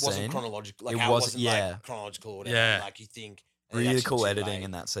 that it wasn't scene. chronological. Like It how wasn't- it wasn't yeah. like chronological or whatever. Yeah. Like you think and then really actually cool too editing late.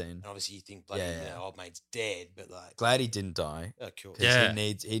 in that scene. And obviously you think bloody Yeah. old mate's dead, but like Glad he didn't die. oh cool. 'Cause Yeah.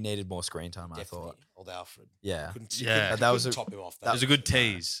 he needed more screen time, I Definitely. thought. Old Alfred. Yeah. Yeah. That was couldn't a- top him off. that It was a good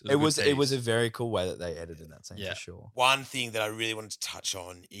tease. It was good tease. a very cool way that they edited that scene Yeah. for sure. One thing that I really wanted to touch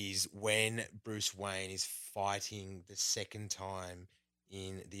on is when Bruce Wayne is fighting the second time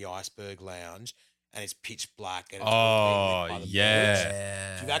in the Iceberg Lounge and it's pitch black and it's all being lit by the yeah.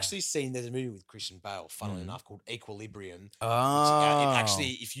 birds. If you've actually seen, there's a movie with Christian Bale, funnily enough, called Equilibrium. Oh. It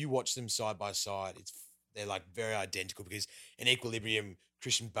actually, if you watch them side by side, they're like very identical because in Equilibrium,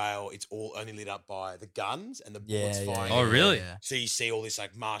 Christian Bale, it's all only lit up by the guns and the bullets firing. Oh, really? Yeah. So you see all this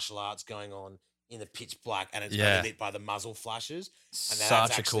like martial arts going on in the pitch black, and it's Yeah. only lit by the muzzle flashes. And that's Such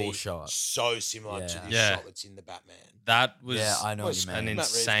a actually cool shot. So similar to Yeah. this Yeah. shot that's in the Batman. That was Yeah, I know what you Well, mean. an Matt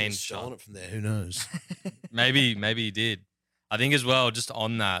Reeves insane could've stolen shot. it from there. Who knows? Maybe he did. I think as well, just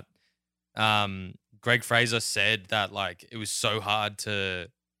on that, Greg Fraser said that like it was so hard to,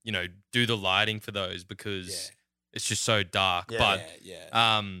 you know, do the lighting for those because it's just so dark. Yeah. But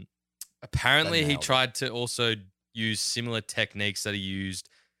yeah. apparently he nailed it. tried to also use similar techniques that he used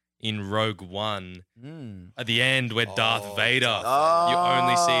in Rogue One at the end where Darth Vader, you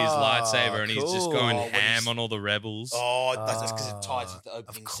only see his lightsaber and he's just going cool. ham on all the rebels. Oh, that's because it ties with the Of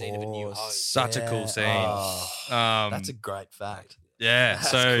opening scene of A New Hope. course. Such a cool scene. Oh, Um, that's a great fact. yeah, that's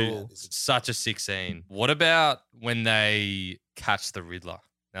so cool. such a sick scene. What about when they catch the Riddler?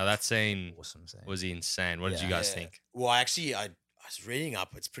 Now that scene Awesome scene. was insane. What did you Yeah. guys think? Well, actually, I was reading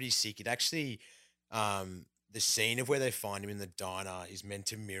up. It's pretty sick. It actually, the scene of where they find him in the diner is meant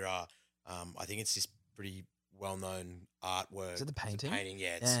to mirror. I think it's this pretty well-known artwork. Is it the It's a painting? painting,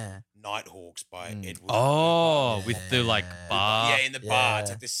 yeah. It's Yeah. Nighthawks by Edward. Oh, Hopper. with the like Yeah. bar. yeah, in the bar. It's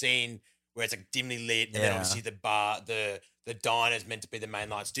yeah. like the scene where it's like dimly lit, and then Yeah. obviously the bar, the diner is meant to be the main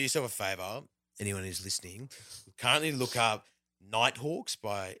lights. Do yourself a favor, anyone who's listening, currently look up Nighthawks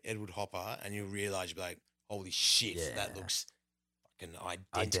by Edward Hopper, and you'll realize you'll be like, holy shit, that Yeah. looks fucking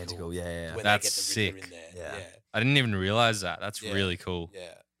identical. Identical, yeah. When That's they get the Riddler sick. in there. Yeah. I didn't even realize that. That's Yeah. really cool.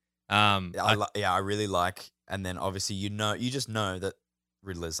 Yeah. I really like, and then obviously you just know that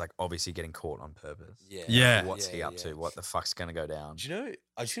Riddler's like obviously getting caught on purpose. Yeah. Yeah. What's he up yeah. to? What the fuck's gonna go down? Do you know,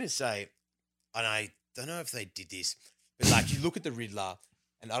 I was going to say, and I don't know if they did this, but like you look at the Riddler,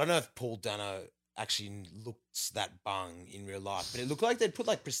 and I don't know if Paul Dano actually looks that bung in real life, but it looked like they'd put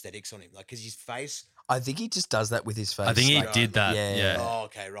like prosthetics on him, like because his face. I think he just does that with his face. I think he like, did that. yeah. Yeah. Oh,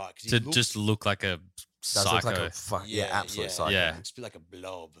 okay, right. 'cause he To looks- just look like a does psycho. look like a fuck, absolute psycho. Yeah. Looks a bit like a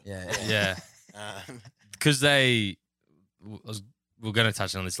blob. Yeah. yeah. Um, Because we're going to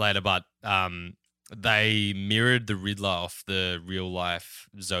touch on this later, but they mirrored the Riddler off the real life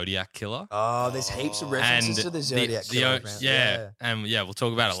Zodiac killer. Oh, there's heaps of And references to the Zodiac killer. apparently. and we'll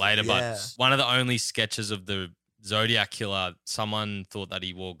talk about it later. Yeah. But one of the only sketches of the Zodiac killer, someone thought that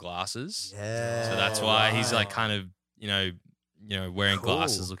he wore glasses, Yeah. so that's why he's like right. kind of wearing Cool.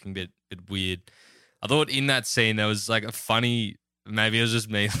 glasses, looking a bit weird. I thought in that scene there was like a funny. Maybe it was just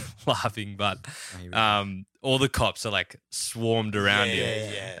me laughing, but Maybe. all the cops are like swarmed around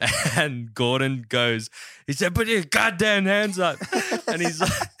him. yeah. And Gordon goes, he said, "Put your goddamn hands up." And he's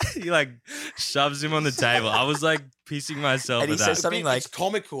like, he like shoves him on the table. I was like pissing myself And he at says that. something It's like,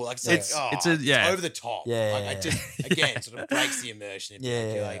 comical. Like It's- it's a- yeah. over the top. Yeah, Like, yeah, it just again sort of breaks the immersion. Yeah,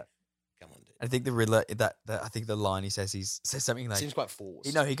 You're yeah. like, come on, dude. I think the Riddler, that I think the line he says, says something like, Seems quite forced.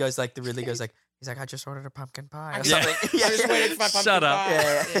 you know, he goes like, the Riddler goes like, he's like, I just ordered a pumpkin pie or Yeah. something. I just waited for my pumpkin Shut up. pie. Yeah.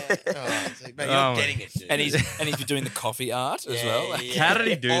 Oh, it's like, man, you're Oh not my- getting it, dude. and he's been doing the coffee art as well. Like, How did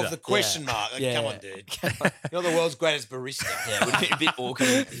he do Of that? the question mark. Like, Yeah. come on, dude. You're the world's greatest barista. Yeah, it would have been a bit awkward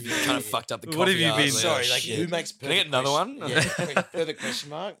if you kind of fucked up the coffee. What have you art. been- Like, Sorry, oh, like shit. who makes Can I get another one? Yeah, perfect question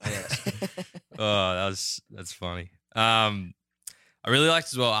mark. Oh, that's funny. I really liked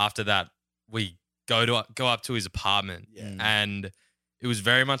as well. After that, we go up to his apartment, Yeah. and it was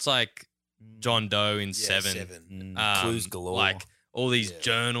very much like John Doe in Yeah, Seven. Clues galore. Like all these Yeah.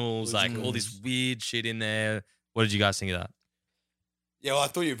 journals, like all this weird shit in there. What did you guys think of that? Yeah, well, I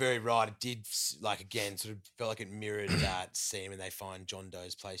thought you were very right. It did, like, again, sort of felt like it mirrored that scene when they find John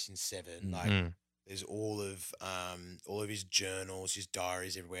Doe's place in Seven. Like, Mm. there's all of his journals, his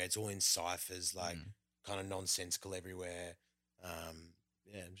diaries everywhere. It's all in ciphers, like, kind of nonsensical everywhere.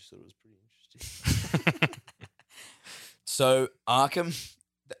 Yeah, I just thought it was pretty interesting. So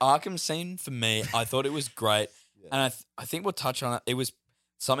the Arkham scene for me, I thought it was great, and I think we'll touch on it. It was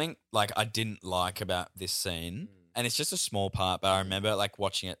something like I didn't like about this scene, and it's just a small part, but I remember like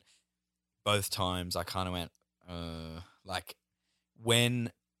watching it both times. I kind of went, like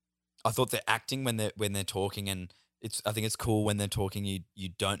when I thought the acting when they're talking, and I think it's cool when they're talking. You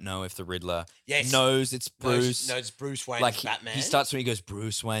don't know if the Riddler Yes. knows it's Bruce. No, it's Bruce Wayne, Like as Batman. he starts when he goes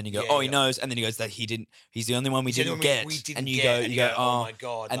Bruce Wayne. You go, Yeah, oh, he yeah. knows, and then he goes that he didn't. He's the only one we He's the didn't only get. one we didn't and you get, go, and you you go, go, oh oh my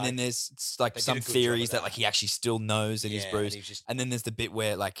God, And then like, there's like they did a some good job theories of that that. like he actually still knows that he's Yeah, and Bruce. he's just- And then there's the bit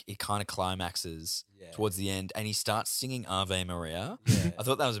where like it kind of climaxes Yeah. towards the end, and he starts singing Ave Maria. Yeah. I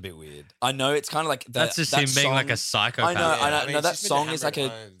thought that was a bit weird. I know it's kind of like That's just that him being like a song- psychopath. I know, Yeah, I know. I mean, no, it's that just meant to song is like hammer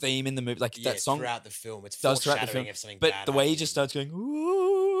a it home. theme in the movie. Like Yeah, that song throughout the film, it's does throughout the foreshadowing film. of something But bad the way he happening. just starts going,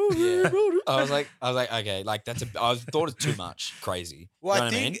 Yeah. I was like, okay, like that's I thought it was too much, crazy. Well, You know I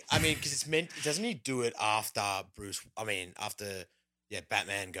what think, mean? I mean, because it's meant, doesn't he do it after Bruce? I mean, after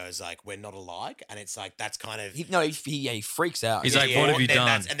Batman goes like, "We're not alike," and it's like that's kind of He freaks out. He's like, what have you then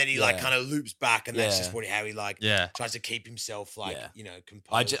done? And then he like Yeah. kind of loops back, and that's Yeah. just how he like Yeah. tries to keep himself like Yeah.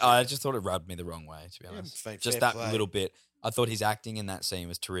 composed. I just thought it rubbed me the wrong way, to be Yeah, honest. fair Just that play. little bit. I thought his acting in that scene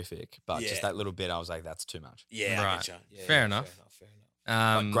was terrific, but Yeah. just that little bit, I was like, that's too much. yeah, Right. I getcha. Yeah, Fair yeah, enough. Fair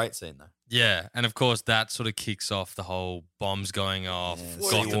enough. But great scene though. Yeah, and of course that sort of kicks off the whole bombs going off, Yeah,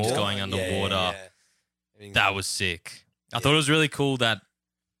 Gotham's Seawall. going Yeah, underwater. Yeah. Everything's- That was sick. I thought it was really cool that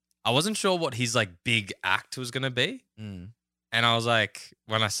I wasn't sure what his like big act was gonna be, Mm. and I was like,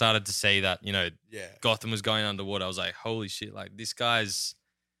 when I started to see that yeah. Gotham was going underwater, I was like, holy shit! Like this guy's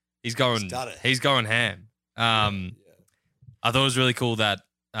he's going Stutter. he's going ham. Yeah. I thought it was really cool that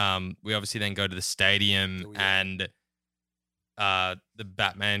we obviously then go to the stadium Oh, yeah. and the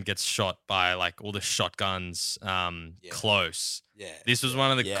Batman gets shot by like all the shotguns close. Yeah. This was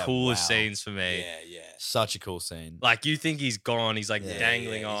one of the Yeah, coolest wow. scenes for me. Yeah. Such a cool scene. Like you think he's gone, he's like Yeah,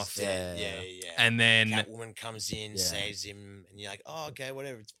 dangling yeah, off, he's- Yeah. yeah. and then Catwoman comes in, Yeah. saves him, and you're like, oh, okay,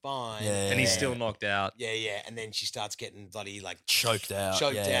 whatever, it's fine. Yeah. and he's still knocked out. Yeah. And then she starts getting bloody like Choked out.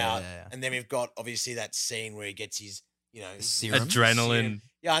 choked Yeah, out. yeah. And then we've got obviously that scene where he gets his, his Serum? Adrenaline.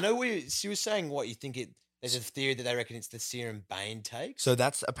 Yeah, I know she was saying what you think there's a theory that they reckon it's the serum Bane takes. So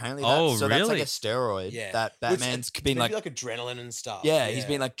that's apparently Oh, so that's like really? a steroid Yeah. that Which Batman's it's been meant like, to be like adrenaline and stuff. yeah, he's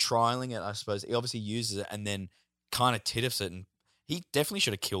been like trialing it, I suppose. He obviously uses it and then kind of titifs it, and he definitely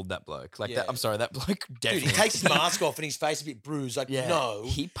should have killed that bloke. Like that. Yeah. I'm sorry, that bloke Dude, definitely. he takes his mask off and his face a bit bruised. Like, Yeah, no.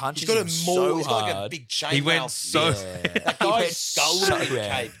 he punches He's got him a so maul. He's got like a hard. big chain. He went so- That He guy's went skull so- would have been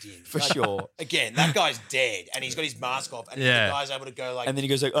yeah, caved in. for Like, sure. Again, that guy's dead, and he's got his mask off, and Yeah. the guy's able to go like, And then he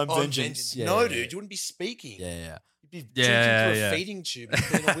goes like, "I'm "Oh, vengeance." Yeah, no, yeah, dude, you wouldn't be speaking. Yeah. You'd be Yeah, drinking through yeah. a feeding tube and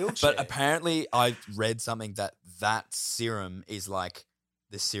be in a wheelchair. But apparently, I read something that serum is like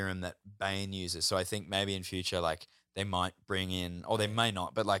the serum that Bane uses. So I think maybe in future, like they might bring in, or they may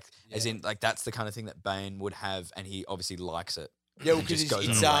not, but like as in like that's the kind of thing that Bane would have, and he obviously likes it. Yeah, well, And 'cause just goes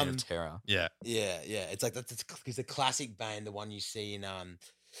it's, in a reign um, of terror. Yeah. Yeah. It's like that's because the classic Bane, the one you see in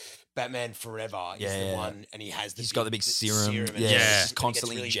Batman Forever, is the Yeah. one, and he has He's got the big serum. and Yeah, it's he's just- just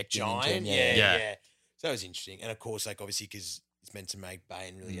constantly it gets injecting really into giant. him. Yeah, Yeah. yeah. So that was interesting, and of course, like obviously because it's meant to make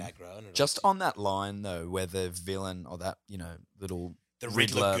Bane really aggro. And it Just obviously- on that line though, where the villain or that little the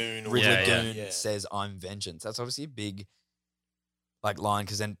Riddler goon, or Riddler whatever. goon Yeah. says, "I'm vengeance." That's obviously a big like line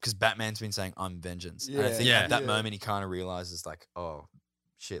because Batman's been saying, "I'm vengeance." And I Yeah. think Yeah. at that Yeah. moment he kind of realizes like, "Oh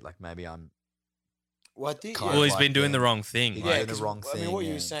shit, like maybe I'm." Well, I think. Kind Well, of he's like been doing the- the wrong thing. Yeah, Like, the wrong I mean, thing, what you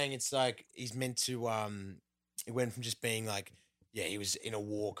yeah. were saying, it's like he's meant to. It went from just being like yeah, he was in a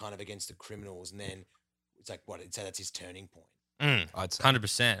war kind of against the criminals, and then it's like what I'd say that's his turning point. I'd say.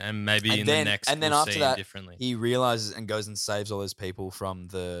 100%. And maybe And in then- the next and then we'll after see that, him differently. He realizes and goes and saves all those people from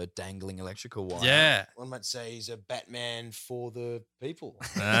the dangling electrical wire. Yeah. One might say he's a Batman for the people.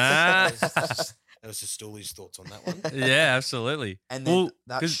 Ah. That was just Stooley's thoughts on that one. Yeah, absolutely. And then Well,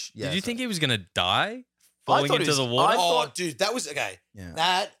 that 'cause yeah, did you sorry. think he was going to die falling thought he into was- the water? I Oh, thought- dude, that was okay. Yeah.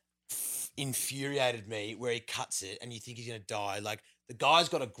 That infuriated me where he cuts it and you think he's gonna die. Like the guy's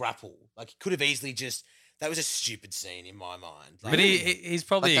got a grapple. Like he could have easily just. That was a stupid scene in my mind. Like, But he's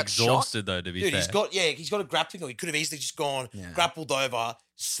probably Like that shot? exhausted though, to be dude, fair. he's got a grappling. Or he could have easily just gone, Yeah. grappled over,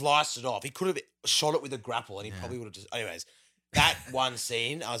 sliced it off. He could have shot it with a grapple, and he probably would have just. Anyways, that one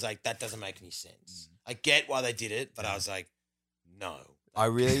scene, I was like, that doesn't make any sense. I get why they did it, but I was like, no. I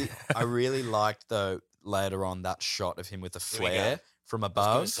really liked though later on that shot of him with the Here we go. flare from I was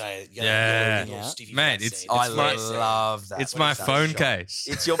gonna above. say, Yeah. Mate, it's I my- love that. It's What my is that phone shot? case.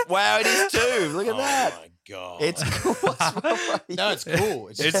 It's your wow. It is too. Look at Oh that. my god, It's cool. no, it's cool.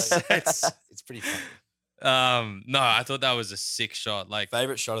 It's pretty funny. No, I thought that was a sick shot. Like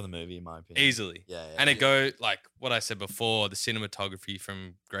favorite shot of the movie in my opinion. easily. Yeah, yeah. And it go like what I said before, the cinematography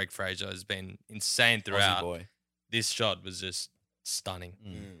from Greg Fraser has been insane Aussie throughout. boy. This shot was just stunning.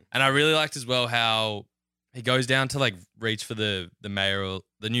 Mm. And I really liked as well how he goes down to like reach for the mayor,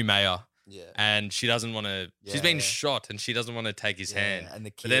 the new mayor, Yeah. and she doesn't want to. She's Yeah, been yeah. shot, and she doesn't want to take his Yeah, hand. and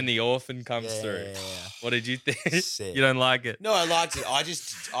the kid. But then the orphan comes Yeah, through. yeah, yeah. What did you think? Sick. You don't like it? No, I liked it.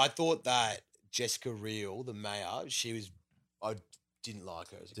 I thought that Jessica Reel, the mayor, I didn't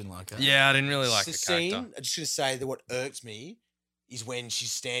like her. As a Didn't like character. her. Yeah, I didn't really like the the character. scene. I'm just gonna say that what irks me is when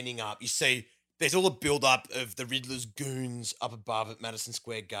she's standing up. You see, there's all the build up of the Riddler's goons up above at Madison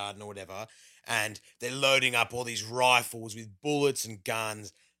Square Garden or whatever, and they're loading up all these rifles with bullets and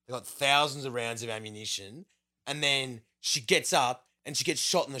guns. They've got thousands of rounds of ammunition, and then she gets up and she gets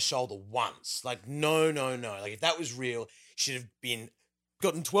shot in the shoulder once. Like, no. Like, if that was real, she'd have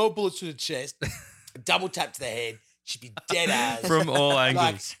gotten 12 bullets to the chest, a double tap to the head. She'd be dead as From all like,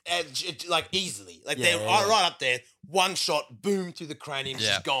 angles. like easily. Like Yeah, they're yeah, yeah. right up there. One shot, boom through the cranium.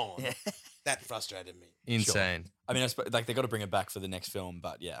 Yeah. She's gone. Yeah. That frustrated me. Insane. I mean, I suppose, like they got to bring it back for the next film,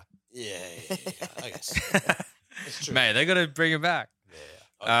 but yeah. Yeah. I guess it's true. Mate, they got to bring it back.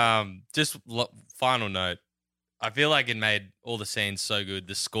 Yeah. Just final note. I feel like it made all the scenes so good.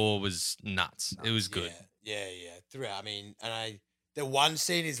 The score was nuts. It was good. Yeah. Throughout. I mean, the one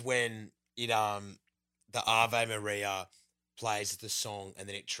scene is when it the Ave Maria plays the song and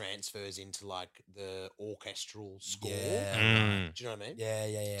then it transfers into like the orchestral score. Yeah. Mm. Do you know what I mean? Yeah.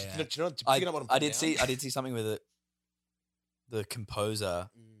 Do you know I what I'm did putting down? see something with it. The composer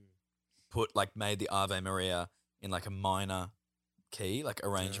made the Ave Maria in like a minor key, like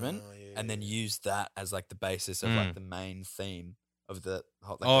arrangement, Oh, yeah, and then yeah. used that as like the basis of like the main theme of the.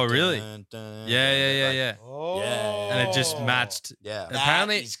 Like Oh, the really? dun, dun, Yeah. like- Yeah. Oh. Yeah. And it just matched. Yeah. That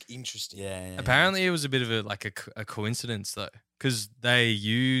Apparently- is interesting. Yeah. Apparently, it was a bit of a coincidence though, because they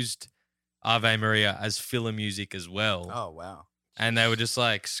used Ave Maria as filler music as well, Oh wow. and they were just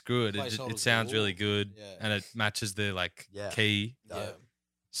like, "Screw it! It Placeholders sounds really galore. good, Yeah. and it matches the like Yeah. key Yeah.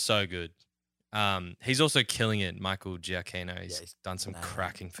 so good." He's also killing it, Michael Giacchino. He's he's done some nailing it.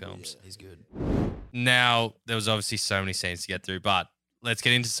 cracking films. He's good. Now, there was obviously so many scenes to get through, but let's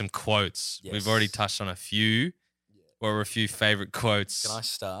get into some quotes. We've already Yes. touched on a few. What were a few favorite quotes? Can I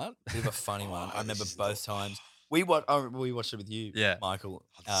start? Bit of a funny one. I Oh, remember this is both the- times. We watched it with you, Yeah. Michael,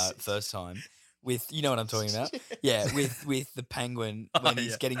 this is- first time. With you know what I'm talking about? Yeah, with the penguin when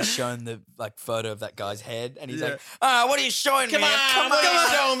he's yeah. getting shown the like photo of that guy's head, and he's Yeah. like, what are you showing Come me?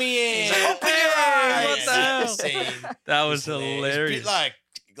 on, show me in. He's like, open your Hey, eyes. what the hell? Scene That was is hilarious. It's a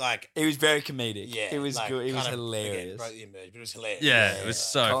bit like It was very comedic. yeah, it was like, good. It was kind of, hilarious. Again, broke the immersion, but it was hilarious. Yeah, it was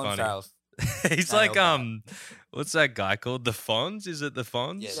so Colin funny. Farrell. He's Nailed like, that. what's that guy called? The Fonz? Is it the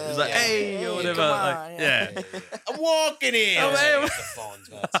Fonz? Yeah, He's yeah, like, yeah, hey, yeah, or yeah, whatever. come Like, on, yeah. I'm walking in. Oh, man. It's the Fonz,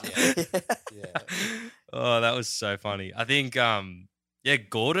 but yeah. Oh, that was so funny. I think,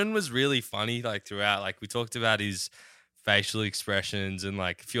 Gordon was really funny, like, throughout. Like, we talked about his facial expressions and,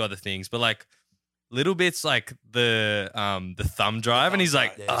 like, a few other things, but, like, little bits like the thumb drive, and he's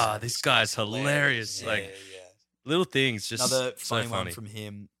like, Yeah, this guy's hilarious. Yeah, Like, yeah. little things, just Another so funny funny. one from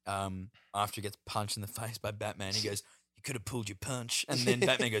him. After he gets punched in the face by Batman, he goes, "You could have pulled your punch," and then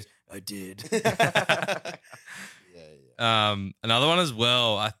Batman goes, "I did." Another one as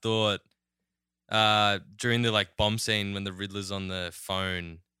well. I thought during the like bomb scene when the Riddler's on the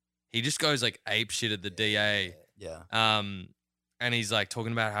phone, he just goes like ape shit at the DA. Yeah. And he's like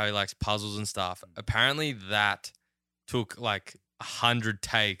talking about how he likes puzzles and stuff. Apparently, that took like 100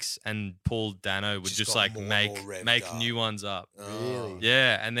 takes, and Paul Dano would Just just got like more and make more revved make up. new ones up. Oh,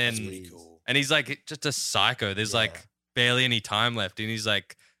 Yeah, and then that's pretty cool. and he's like just a psycho. There's Yeah. like barely any time left, and he's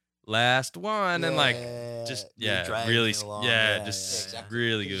like last one, and like just dragging really, it along. yeah, just Yeah, exactly.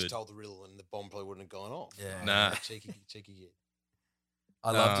 really Could've good. just told the riddle and the bomb probably wouldn't have gone off. Yeah. Nah. Cheeky kid.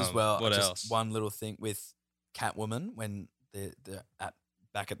 I loved as Um, well. what just else? one little thing with Catwoman when they're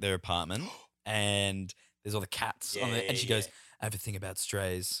back at their apartment and there's all the cats on there, and she goes, "I have a thing about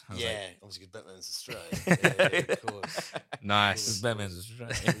strays." I was Yeah, like, obviously because Batman's a stray. Yeah, of course. Nice. Batman's a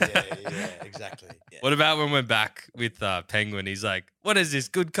stray. yeah, exactly. Yeah. What about when we're back with Penguin? He's like, "What is this?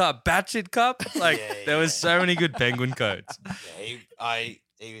 Good cup, batshit cup?" Like Yeah, there was yeah. so many good Penguin codes. Yeah,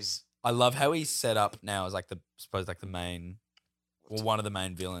 he was. I love how he's set up now as like the main, well, one of the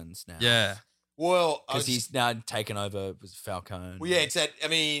main villains now. Yeah, Well, because he's now taken over with Falcone. Well, yeah, it's that. I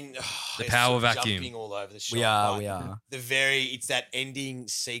mean, The it's power sort of vacuum. jumping all over the shop. we are. but it's that ending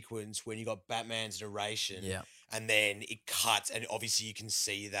sequence when you got Batman's narration, Yeah, and then it cuts, and obviously you can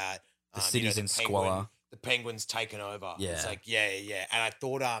see that The city's in squalor. The Penguin's taken over. It's Yeah. like yeah. And I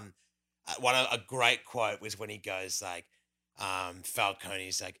thought a great quote was when he goes like,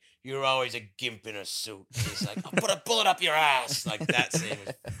 Falcone's like, "You're always a gimp in a suit." And he's like, "I'll put a bullet up your ass." Like that scene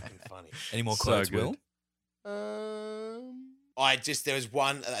was fucking funny. any more So quotes, good. Will? There was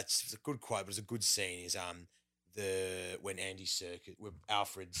one that's a good quote, but it's a good scene. Is when Andy Serkis, when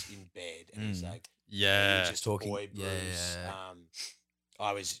Alfred's in bed and he's like, yeah. "You're just Talking- a boy, Bruce. yeah.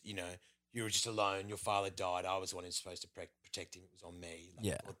 I was, you were just alone. Your father died. I was the one who's supposed to protect him. It was on me." Like,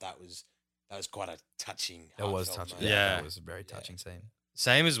 Yeah. I thought that was quite a touching. That was heartfelt touching. moment. Yeah. That was a very touching scene.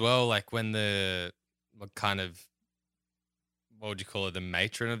 Same as well, like when what would you call it? The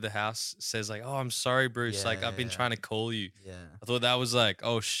matron of the house says like, "Oh, I'm sorry, Bruce. Like I've been Yeah. trying to call you." Yeah. I thought that was like,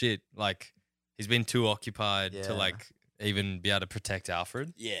 oh shit, like he's been too occupied Yeah. to like even be able to protect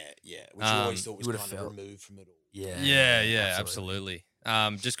Alfred. Yeah. Which you always thought was would've kind of felt- removed from it all. Yeah. Yeah, absolutely.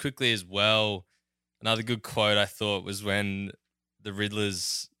 Just quickly as well, another good quote I thought was when the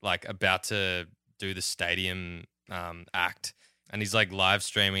Riddler's like about to do the stadium act, and he's like live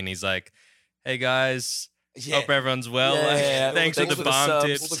streaming. He's like, "Hey guys, Yeah. hope everyone's well. Yeah, Like, yeah. thanks for Thanks the for the bomb subs. All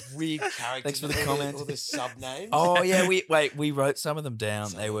tips." the weird characters. Thanks for the all comments. All the sub names. Oh yeah, we wrote some of them down.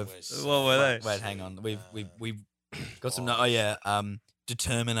 Some They of were. them were What were they? Wait, hang on. We've got some. Oh yeah.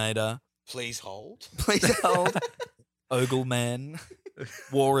 Determinator. Please hold. Please hold. Ogleman.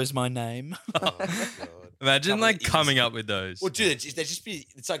 War is my name. Oh, my God. Imagine Couple like of coming idiots. up with those. Well, dude, they just be.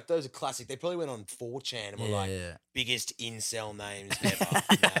 It's like those are classic. They probably went on 4chan and were like Yeah. biggest incel names ever.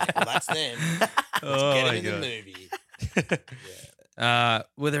 Well, that's them. Let's Oh get my them in God. the movie. Yeah.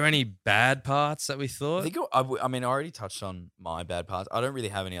 Were there any bad parts that we I thought? think I already touched on my bad parts. I don't really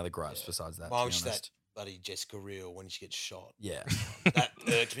have any other gripes besides that. Mine To was be just that honest. bloody Jessica Real when she gets shot. Yeah. That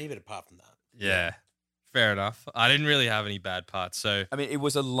irked me, but apart from that, Yeah, fair enough. I didn't really have any bad parts. So I mean, it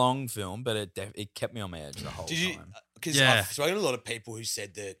was a long film, but it kept me on my edge the whole did you? time. Because Yeah. I've spoken to a lot of people who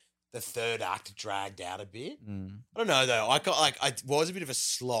said that the third act dragged out a bit. Mm. I don't know though. I was a bit of a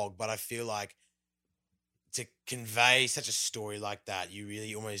slog, but I feel like to convey such a story like that, you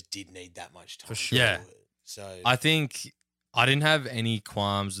really almost did need that much time. For sure. Yeah. to do it. So I think I didn't have any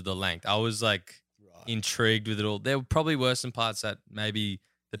qualms with the length. I was like right. intrigued with it all. There probably were some parts that maybe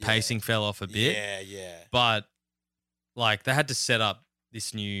the Yeah. pacing fell off a bit, Yeah. but like they had to set up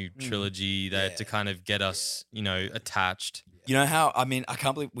this new trilogy. They had to Yeah. kind of get us, attached. You know how? I mean, I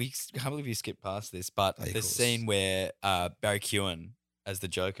can't believe you skipped past this, but Of the course. scene where Barry Keoghan as the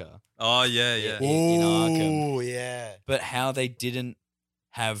Joker, Oh yeah, Yeah. yeah. in Arkham. Oh yeah. but how they didn't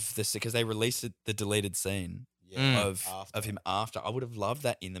have this because they released the deleted scene Yeah. of After. him after. I would have loved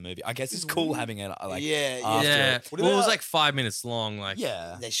that in the movie. I guess it's cool having it like yeah. after Yeah. it. What Well, it was about- like 5 minutes long. Like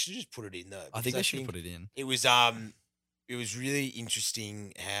yeah. They should just put it in though. I think they should have put it in. It was really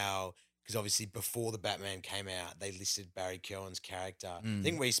interesting how because obviously before the Batman came out, they listed Barry Keoghan's character. I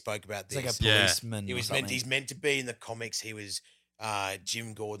think we spoke about It's this. like a Yeah. policeman. He or was something. he's meant to be in the comics. He was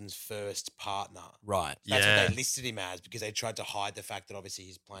Jim Gordon's first partner. right. That's Yeah. what they listed him as because they tried to hide the fact that obviously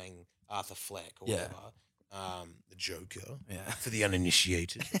he's playing Arthur Fleck or Yeah. whatever. The Joker Yeah. for the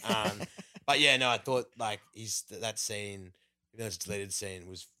uninitiated. But yeah, no, I thought like that scene, that deleted scene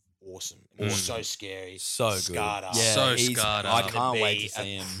was awesome. It was so scary. So good. Scarred up. Yeah, So he's- scarred I up. can't Be wait to a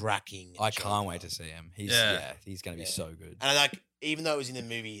see him. cracking. I can't wait Joker. to see him. He's Yeah. he's gonna be Yeah. so good. And like, even though it was in the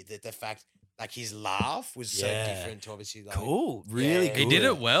movie, the fact like his laugh was so Yeah. different to obviously like Cool. Really Yeah. good. he did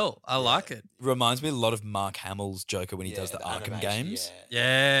it well. I like it. Reminds me a lot of Mark Hamill's Joker when he does the Arkham animation, games.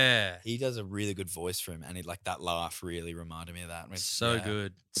 Yeah. He does a really good voice for him, and that laugh really reminded me of that. So Yeah.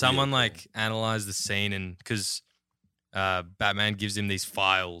 good. Someone cool. like analyzed the scene, and because Batman gives him these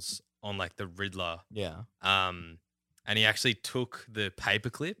files on like the Riddler. Yeah. And he actually took the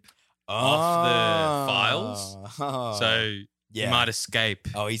paperclip off the files, so he might escape.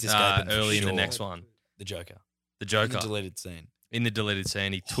 Oh, he's escaping for early in the sure. next one. The Joker. The In Joker the deleted scene. in the deleted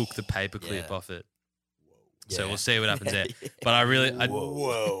scene, he took the paperclip Yeah. off it. So Yeah. we'll see what happens there. But I really,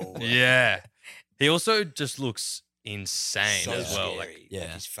 Whoa. yeah. He also just looks insane So as well. scary. Like Yeah. Like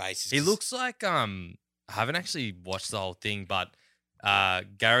his face is he just- looks like I haven't actually watched the whole thing, but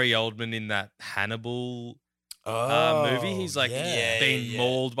Gary Oldman in that Hannibal movie, he's like being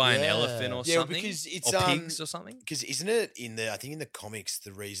mauled by an elephant or Yeah, something, because it's, or pigs or something. Because isn't it I think in the comics,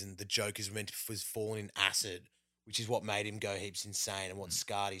 the reason the Joker's was fallen in acid, which is what made him go heaps insane and what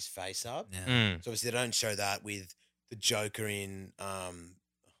scarred his face up. Yeah. Mm. So obviously they don't show that with the Joker in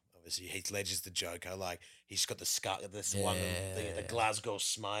obviously Heath Ledger's the Joker, like he's got the scar, this one, the Glasgow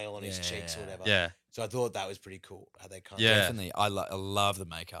smile on his cheeks or whatever. Yeah, So I thought that was pretty cool how they kind Yeah. Definitely. I love the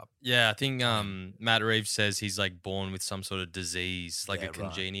makeup. yeah. I think Matt Reeves says he's like born with some sort of disease, like Yeah, a right.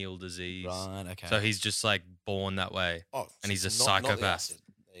 congenial disease. Right, okay. So he's just like born that way. Oh, And he's a not the psychopath. acid.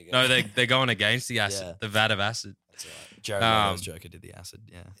 There you go. No, they're going against the acid, Yeah. the vat of acid. That's all right. Jared um, Leto's Joker did the acid,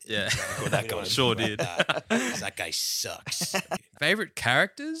 yeah. Yeah, We that don't guy wanna sure talk did. about that, 'cause that guy sucks. Favorite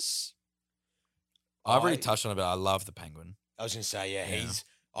characters? I've already I- touched on it, but I love the Penguin. I was gonna say, yeah, Yeah.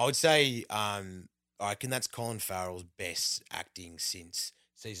 I would say, I reckon that's Colin Farrell's best acting since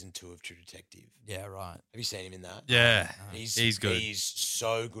season 2 of True Detective. Yeah, right. Have you seen him in that? Yeah, no. he's good. He's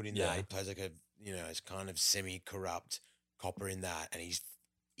so good in Yeah. that. He plays like a, it's kind of semi-corrupt copper in that, and he's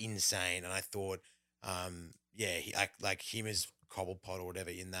insane. And I thought, he like him as Cobblepot or whatever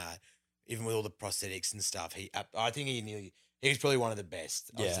in that, even with all the prosthetics and stuff. I think he was probably one of the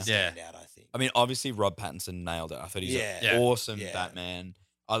best. Yeah. Yeah. Standout, I think. I mean, obviously Rob Pattinson nailed it. I thought he's Yeah. an Yeah. awesome Yeah. Batman.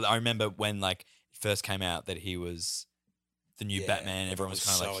 I remember when like it first came out that he was the new Yeah, Batman. Everyone was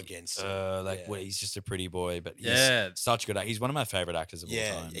kind of so like against him. like Yeah. what? He's just a pretty boy, but he's Yeah. such a good. He's one of my favorite actors of all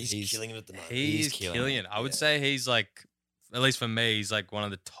Yeah, time. he's killing it at the moment. He's He's killing killing it. it. I would Yeah. say he's like, at least for me, he's like one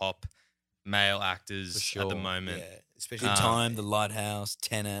of the top male actors at sure. the moment. Yeah, especially Good Um, Time, The Lighthouse,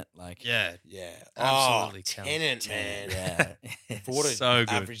 Tenet, like Yeah, Yeah, Absolutely Oh, talented. Tenet, man. yeah, For what a So good.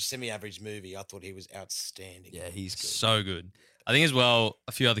 average, semi-average movie, I thought he was outstanding. yeah, he's good. so good. I think as well,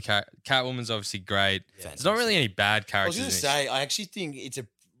 a few other Catwoman's obviously great. Yeah. There's not really any bad I was characters. going in to it. say, I actually think it's a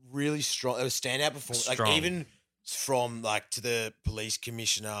really strong, a standout performance. Like Strong. even from like to the police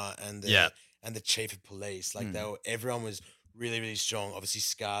commissioner and the Yeah. and the chief of police, like everyone was really really strong. Obviously,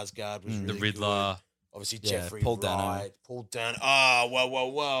 Skarsgård was Mm. really the Riddler. good. Obviously, Yeah, Jeffrey Paul Dano. Wright, Paul Dano. Oh,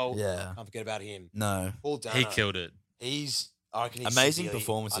 whoa! Yeah. Can't forget about him. No, Paul Dano. He killed it. I reckon he's amazing severely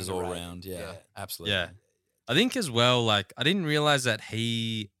performances all underrated. around. Yeah, absolutely. Yeah. I think as well, like, I didn't realize that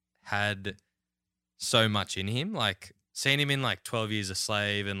he had so much in him. Like, seeing him in like 12 Years a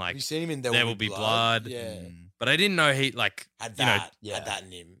Slave and Have like, you seen him in There Will Be Blood? Yeah, Mm. but I didn't know he like, had you know, that. yeah. Had that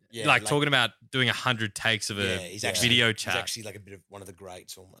in him. Yeah, like talking about doing 100 takes of yeah, a he's actually, video He's chat. actually like a bit of one of the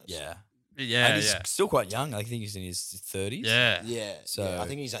greats almost. Yeah. Yeah, And he's yeah, still quite young. I think he's in his 30s. yeah, Yeah. So- So I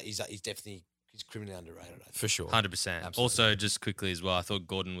think he's definitely criminally underrated. I think. For sure. 100%. Absolutely. Also, just quickly as well, I thought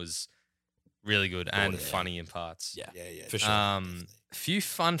Gordon was really good and Gordon, yeah. funny in parts. Yeah. Yeah, For sure. definitely. A few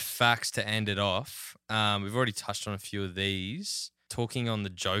fun facts to end it off. We've already touched on a few of these. Talking on the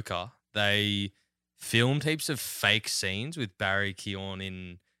Joker, they filmed heaps of fake scenes with Barry Keoghan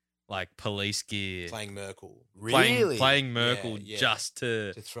in like police gear, Playing Merkel playing Merkel Yeah. just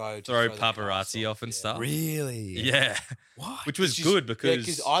to to throw throw the paparazzi cast off and stuff. Really? Yeah, What? which was Which is- good Yeah, because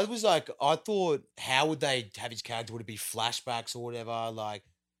because I was like, I thought, how would they have his character? Would it be flashbacks or whatever? Like,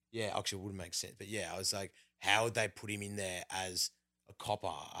 yeah, actually, it wouldn't make sense. But yeah, I was like, how would they put him in there as a copper?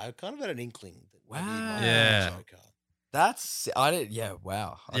 I kind of had an inkling. That maybe he might be Yeah. a Joker. That's I did. Yeah.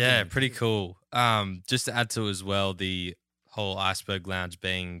 Wow. I yeah, didn't- pretty cool. Just to add to as well, the whole Iceberg Lounge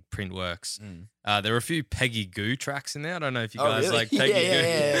being Printworks. Mm. There were a few Peggy Goo tracks in there. I don't know if you Oh, guys really? like Peggy Yeah, Goo. yeah,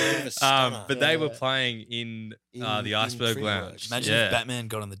 yeah, Bit of a stunner. But they were Yeah. playing in In- the in Iceberg Printworks. Lounge. Imagine yeah, if Batman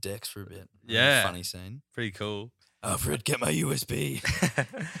got on the decks for a bit. Yeah. Funny scene. pretty cool. Alfred, get my USB.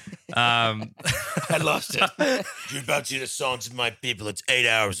 I lost it. You're about to hear the songs of my people. It's 8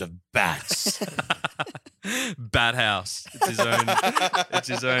 hours of bats. Bat House. It's his own. It's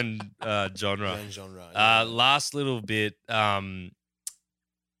his own genre. Own genre. yeah. Last little bit.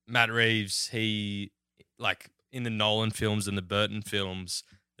 Matt Reeves. He like in the Nolan films and the Burton films.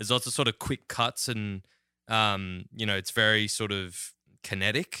 There's lots of sort of quick cuts and it's very sort of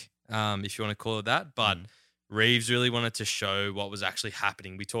kinetic, if you want to call it that. But Reeves really wanted to show what was actually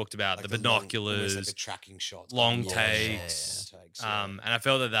happening. We talked about Like the long- binoculars, almost like a tracking shot. long Yeah. takes. Long takes, yeah. and I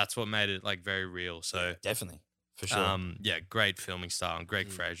felt that that's what made it like very real. So Definitely. For sure. Yeah, great filming style and Greg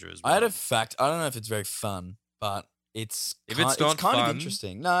Fraser as I well. had a fact. I don't know if it's very fun, but it's If kind, it's not kind of fun-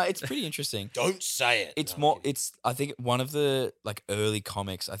 interesting. No, it's pretty interesting. Don't say it. It's No, more. I'm kidding. It's I think one of the like early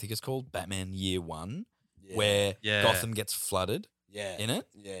comics. I think it's called Batman Year One, Yeah. where Yeah. Gotham gets flooded yeah. in it.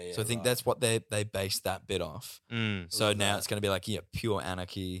 Yeah. So I think right. that's what they based that bit off. Mm. So Love now that. it's going to be like pure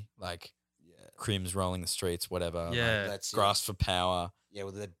anarchy, like Yeah. crims rolling the streets, whatever. like, Yeah. That's it. grasp for power. Yeah,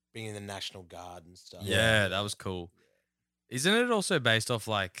 well, they're bringing the National Guard and stuff. Yeah, that was cool. Isn't it also based off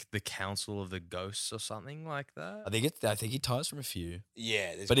like the Council of the Ghosts or something like that? I think he ties from a few,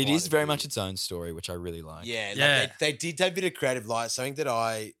 Yeah, there's but it quite is a very bit. much its own story, which I really like. Yeah, like Yeah. they did take a bit of creative light. Something that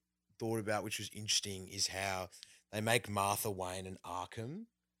I thought about, which was interesting, is how they make Martha Wayne and Arkham.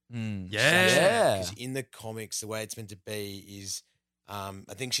 Mm. Yeah. Because in the comics, the way it's meant to be is, I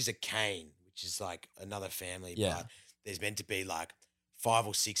think she's a Kane, which is like another family. Yeah. But there's meant to be like 5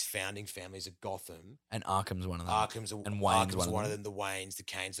 or 6 founding families of Gotham. And Arkham's one of them. Arkham's and Wayne's Arkham's one of them. The Waynes, the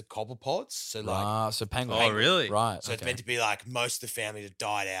Canes, the Cobblepots. So like, So Penguin. Oh, really? Right. so it's meant to be like most of the family that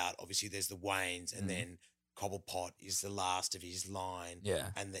died out. Obviously, there's the Waynes, and then Cobblepot is the last of his line. Yeah.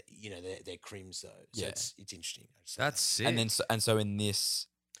 and they're crims though. So Yeah. it's interesting. I just thought That's sick. And so in this,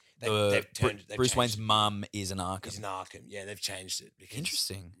 they've Bruce changed Wayne's it. mum is an Arkham. He's an Arkham. Yeah, they've changed it. Because,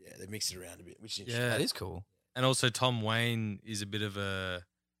 Interesting. Yeah, they've mixed it around a bit, which is interesting. Yeah. That is cool. And also Tom Wayne is a bit of a,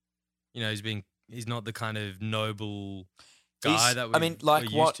 he's not the kind of noble guy He's- that I mean, like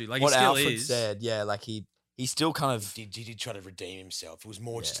we're what used to. Like what he still Alfred is. said. Yeah, like he still kind of He did try to redeem himself. It was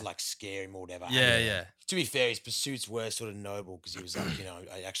more just to like scare him or whatever. Yeah, And, yeah. To be fair, his pursuits were sort of noble because he was like,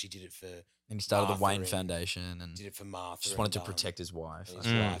 I actually did it for and he started the Martha Wayne and Foundation and did it for Martha. just wanted to and, protect his wife. his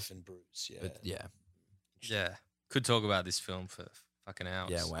Mm. wife and Bruce. Yeah, But yeah, Yeah. Could talk about this film for fucking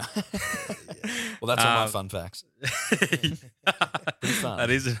hours. yeah, wow. yeah. Well, that's all my Um, fun facts. fun. That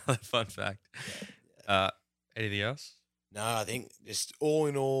is another fun fact. Anything else? No, I think just all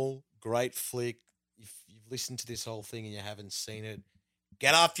in all, great flick. If you've listened to this whole thing and you haven't seen it,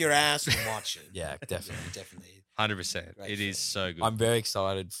 get off your ass and watch it. Yeah, definitely. definitely. 100%. Great It is film. so good. I'm very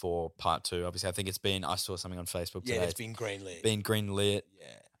excited for part 2. Obviously, I think it's been. I saw something on Facebook Yeah, today. it's been greenlit. been green lit.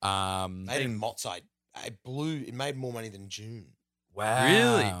 Yeah, Um, made in Motside. It made more money than June.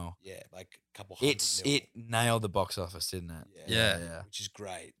 wow. Yeah, like a couple hundred mil. It nailed the box office, didn't it? Yeah. which is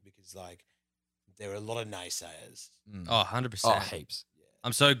great because like there were a lot of naysayers. Mm. Oh, 100%. Oh, heaps.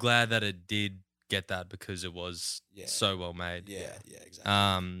 I'm so glad that it did get that because it was Yeah. so well made. Yeah,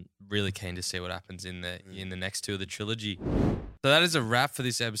 exactly. Really keen to see what happens in the Mm. in the next 2 of the trilogy. So that is a wrap for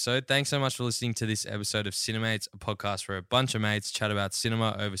this episode. Thanks so much for listening to this episode of Cinemates, a podcast where a bunch of mates chat about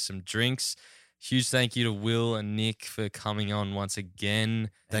cinema over some drinks. Huge thank you to Will and Nick for coming on once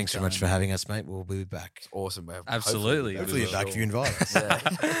again. Thanks so much for having us, mate. We'll be back. Awesome. Well, Absolutely. Hopefully you're back if you invite us.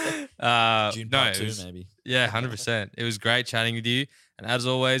 Yeah. June no, part it 2, was- maybe. Yeah, 100%. It was great chatting with you. And as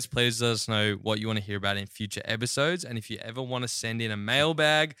always, please let us know what you want to hear about in future episodes. And if you ever want to send in a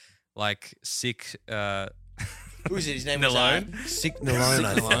mailbag, like sick Who is it? His name Nalone? was Sick Nalone.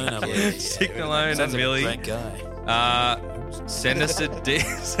 I Sick Nalone, I think. believe. Sick Nalone and Sounds like Millie. a great guy. Send us a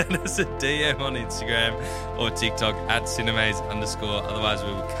DM on Instagram or TikTok at cinemaze_. Otherwise,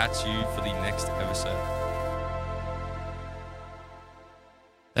 we will catch you for the next episode.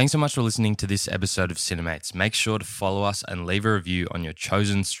 Thanks so much for listening to this episode of Cinemates. Make sure to follow us and leave a review on your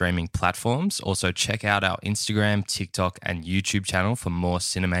chosen streaming platforms. Also, check out our Instagram, TikTok, and YouTube channel for more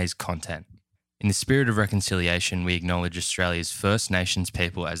Cinemaze content. In the spirit of reconciliation, we acknowledge Australia's First Nations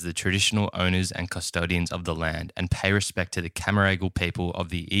people as the traditional owners and custodians of the land and pay respect to the Camaragal people of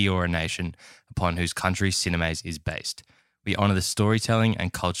the Eora Nation upon whose country Cinemaze is based. We honour the storytelling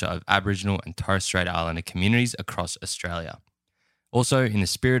and culture of Aboriginal and Torres Strait Islander communities across Australia. Also, in the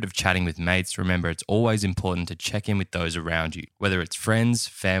spirit of chatting with mates, remember it's always important to check in with those around you. Whether it's friends,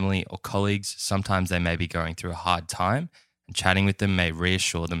 family, or colleagues, sometimes they may be going through a hard time, and chatting with them may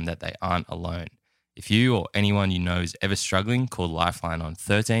reassure them that they aren't alone. If you or anyone you know is ever struggling, call Lifeline on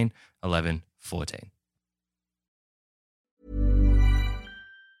 13 11 14.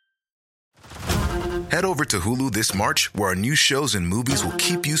 Head over to Hulu this March, where our new shows and movies will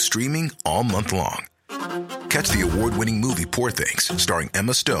keep you streaming all month long. Catch the award-winning movie Poor Things, starring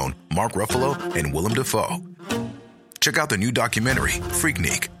Emma Stone, Mark Ruffalo, and Willem Dafoe. Check out the new documentary,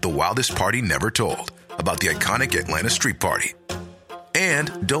 Freaknik, The Wildest Party Never Told, about the iconic Atlanta Street Party.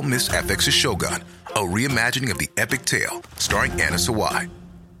 And don't miss FX's Shogun, a reimagining of the epic tale, starring Anna Sawai.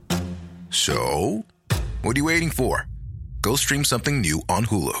 So, what are you waiting for? Go stream something new on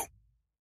Hulu.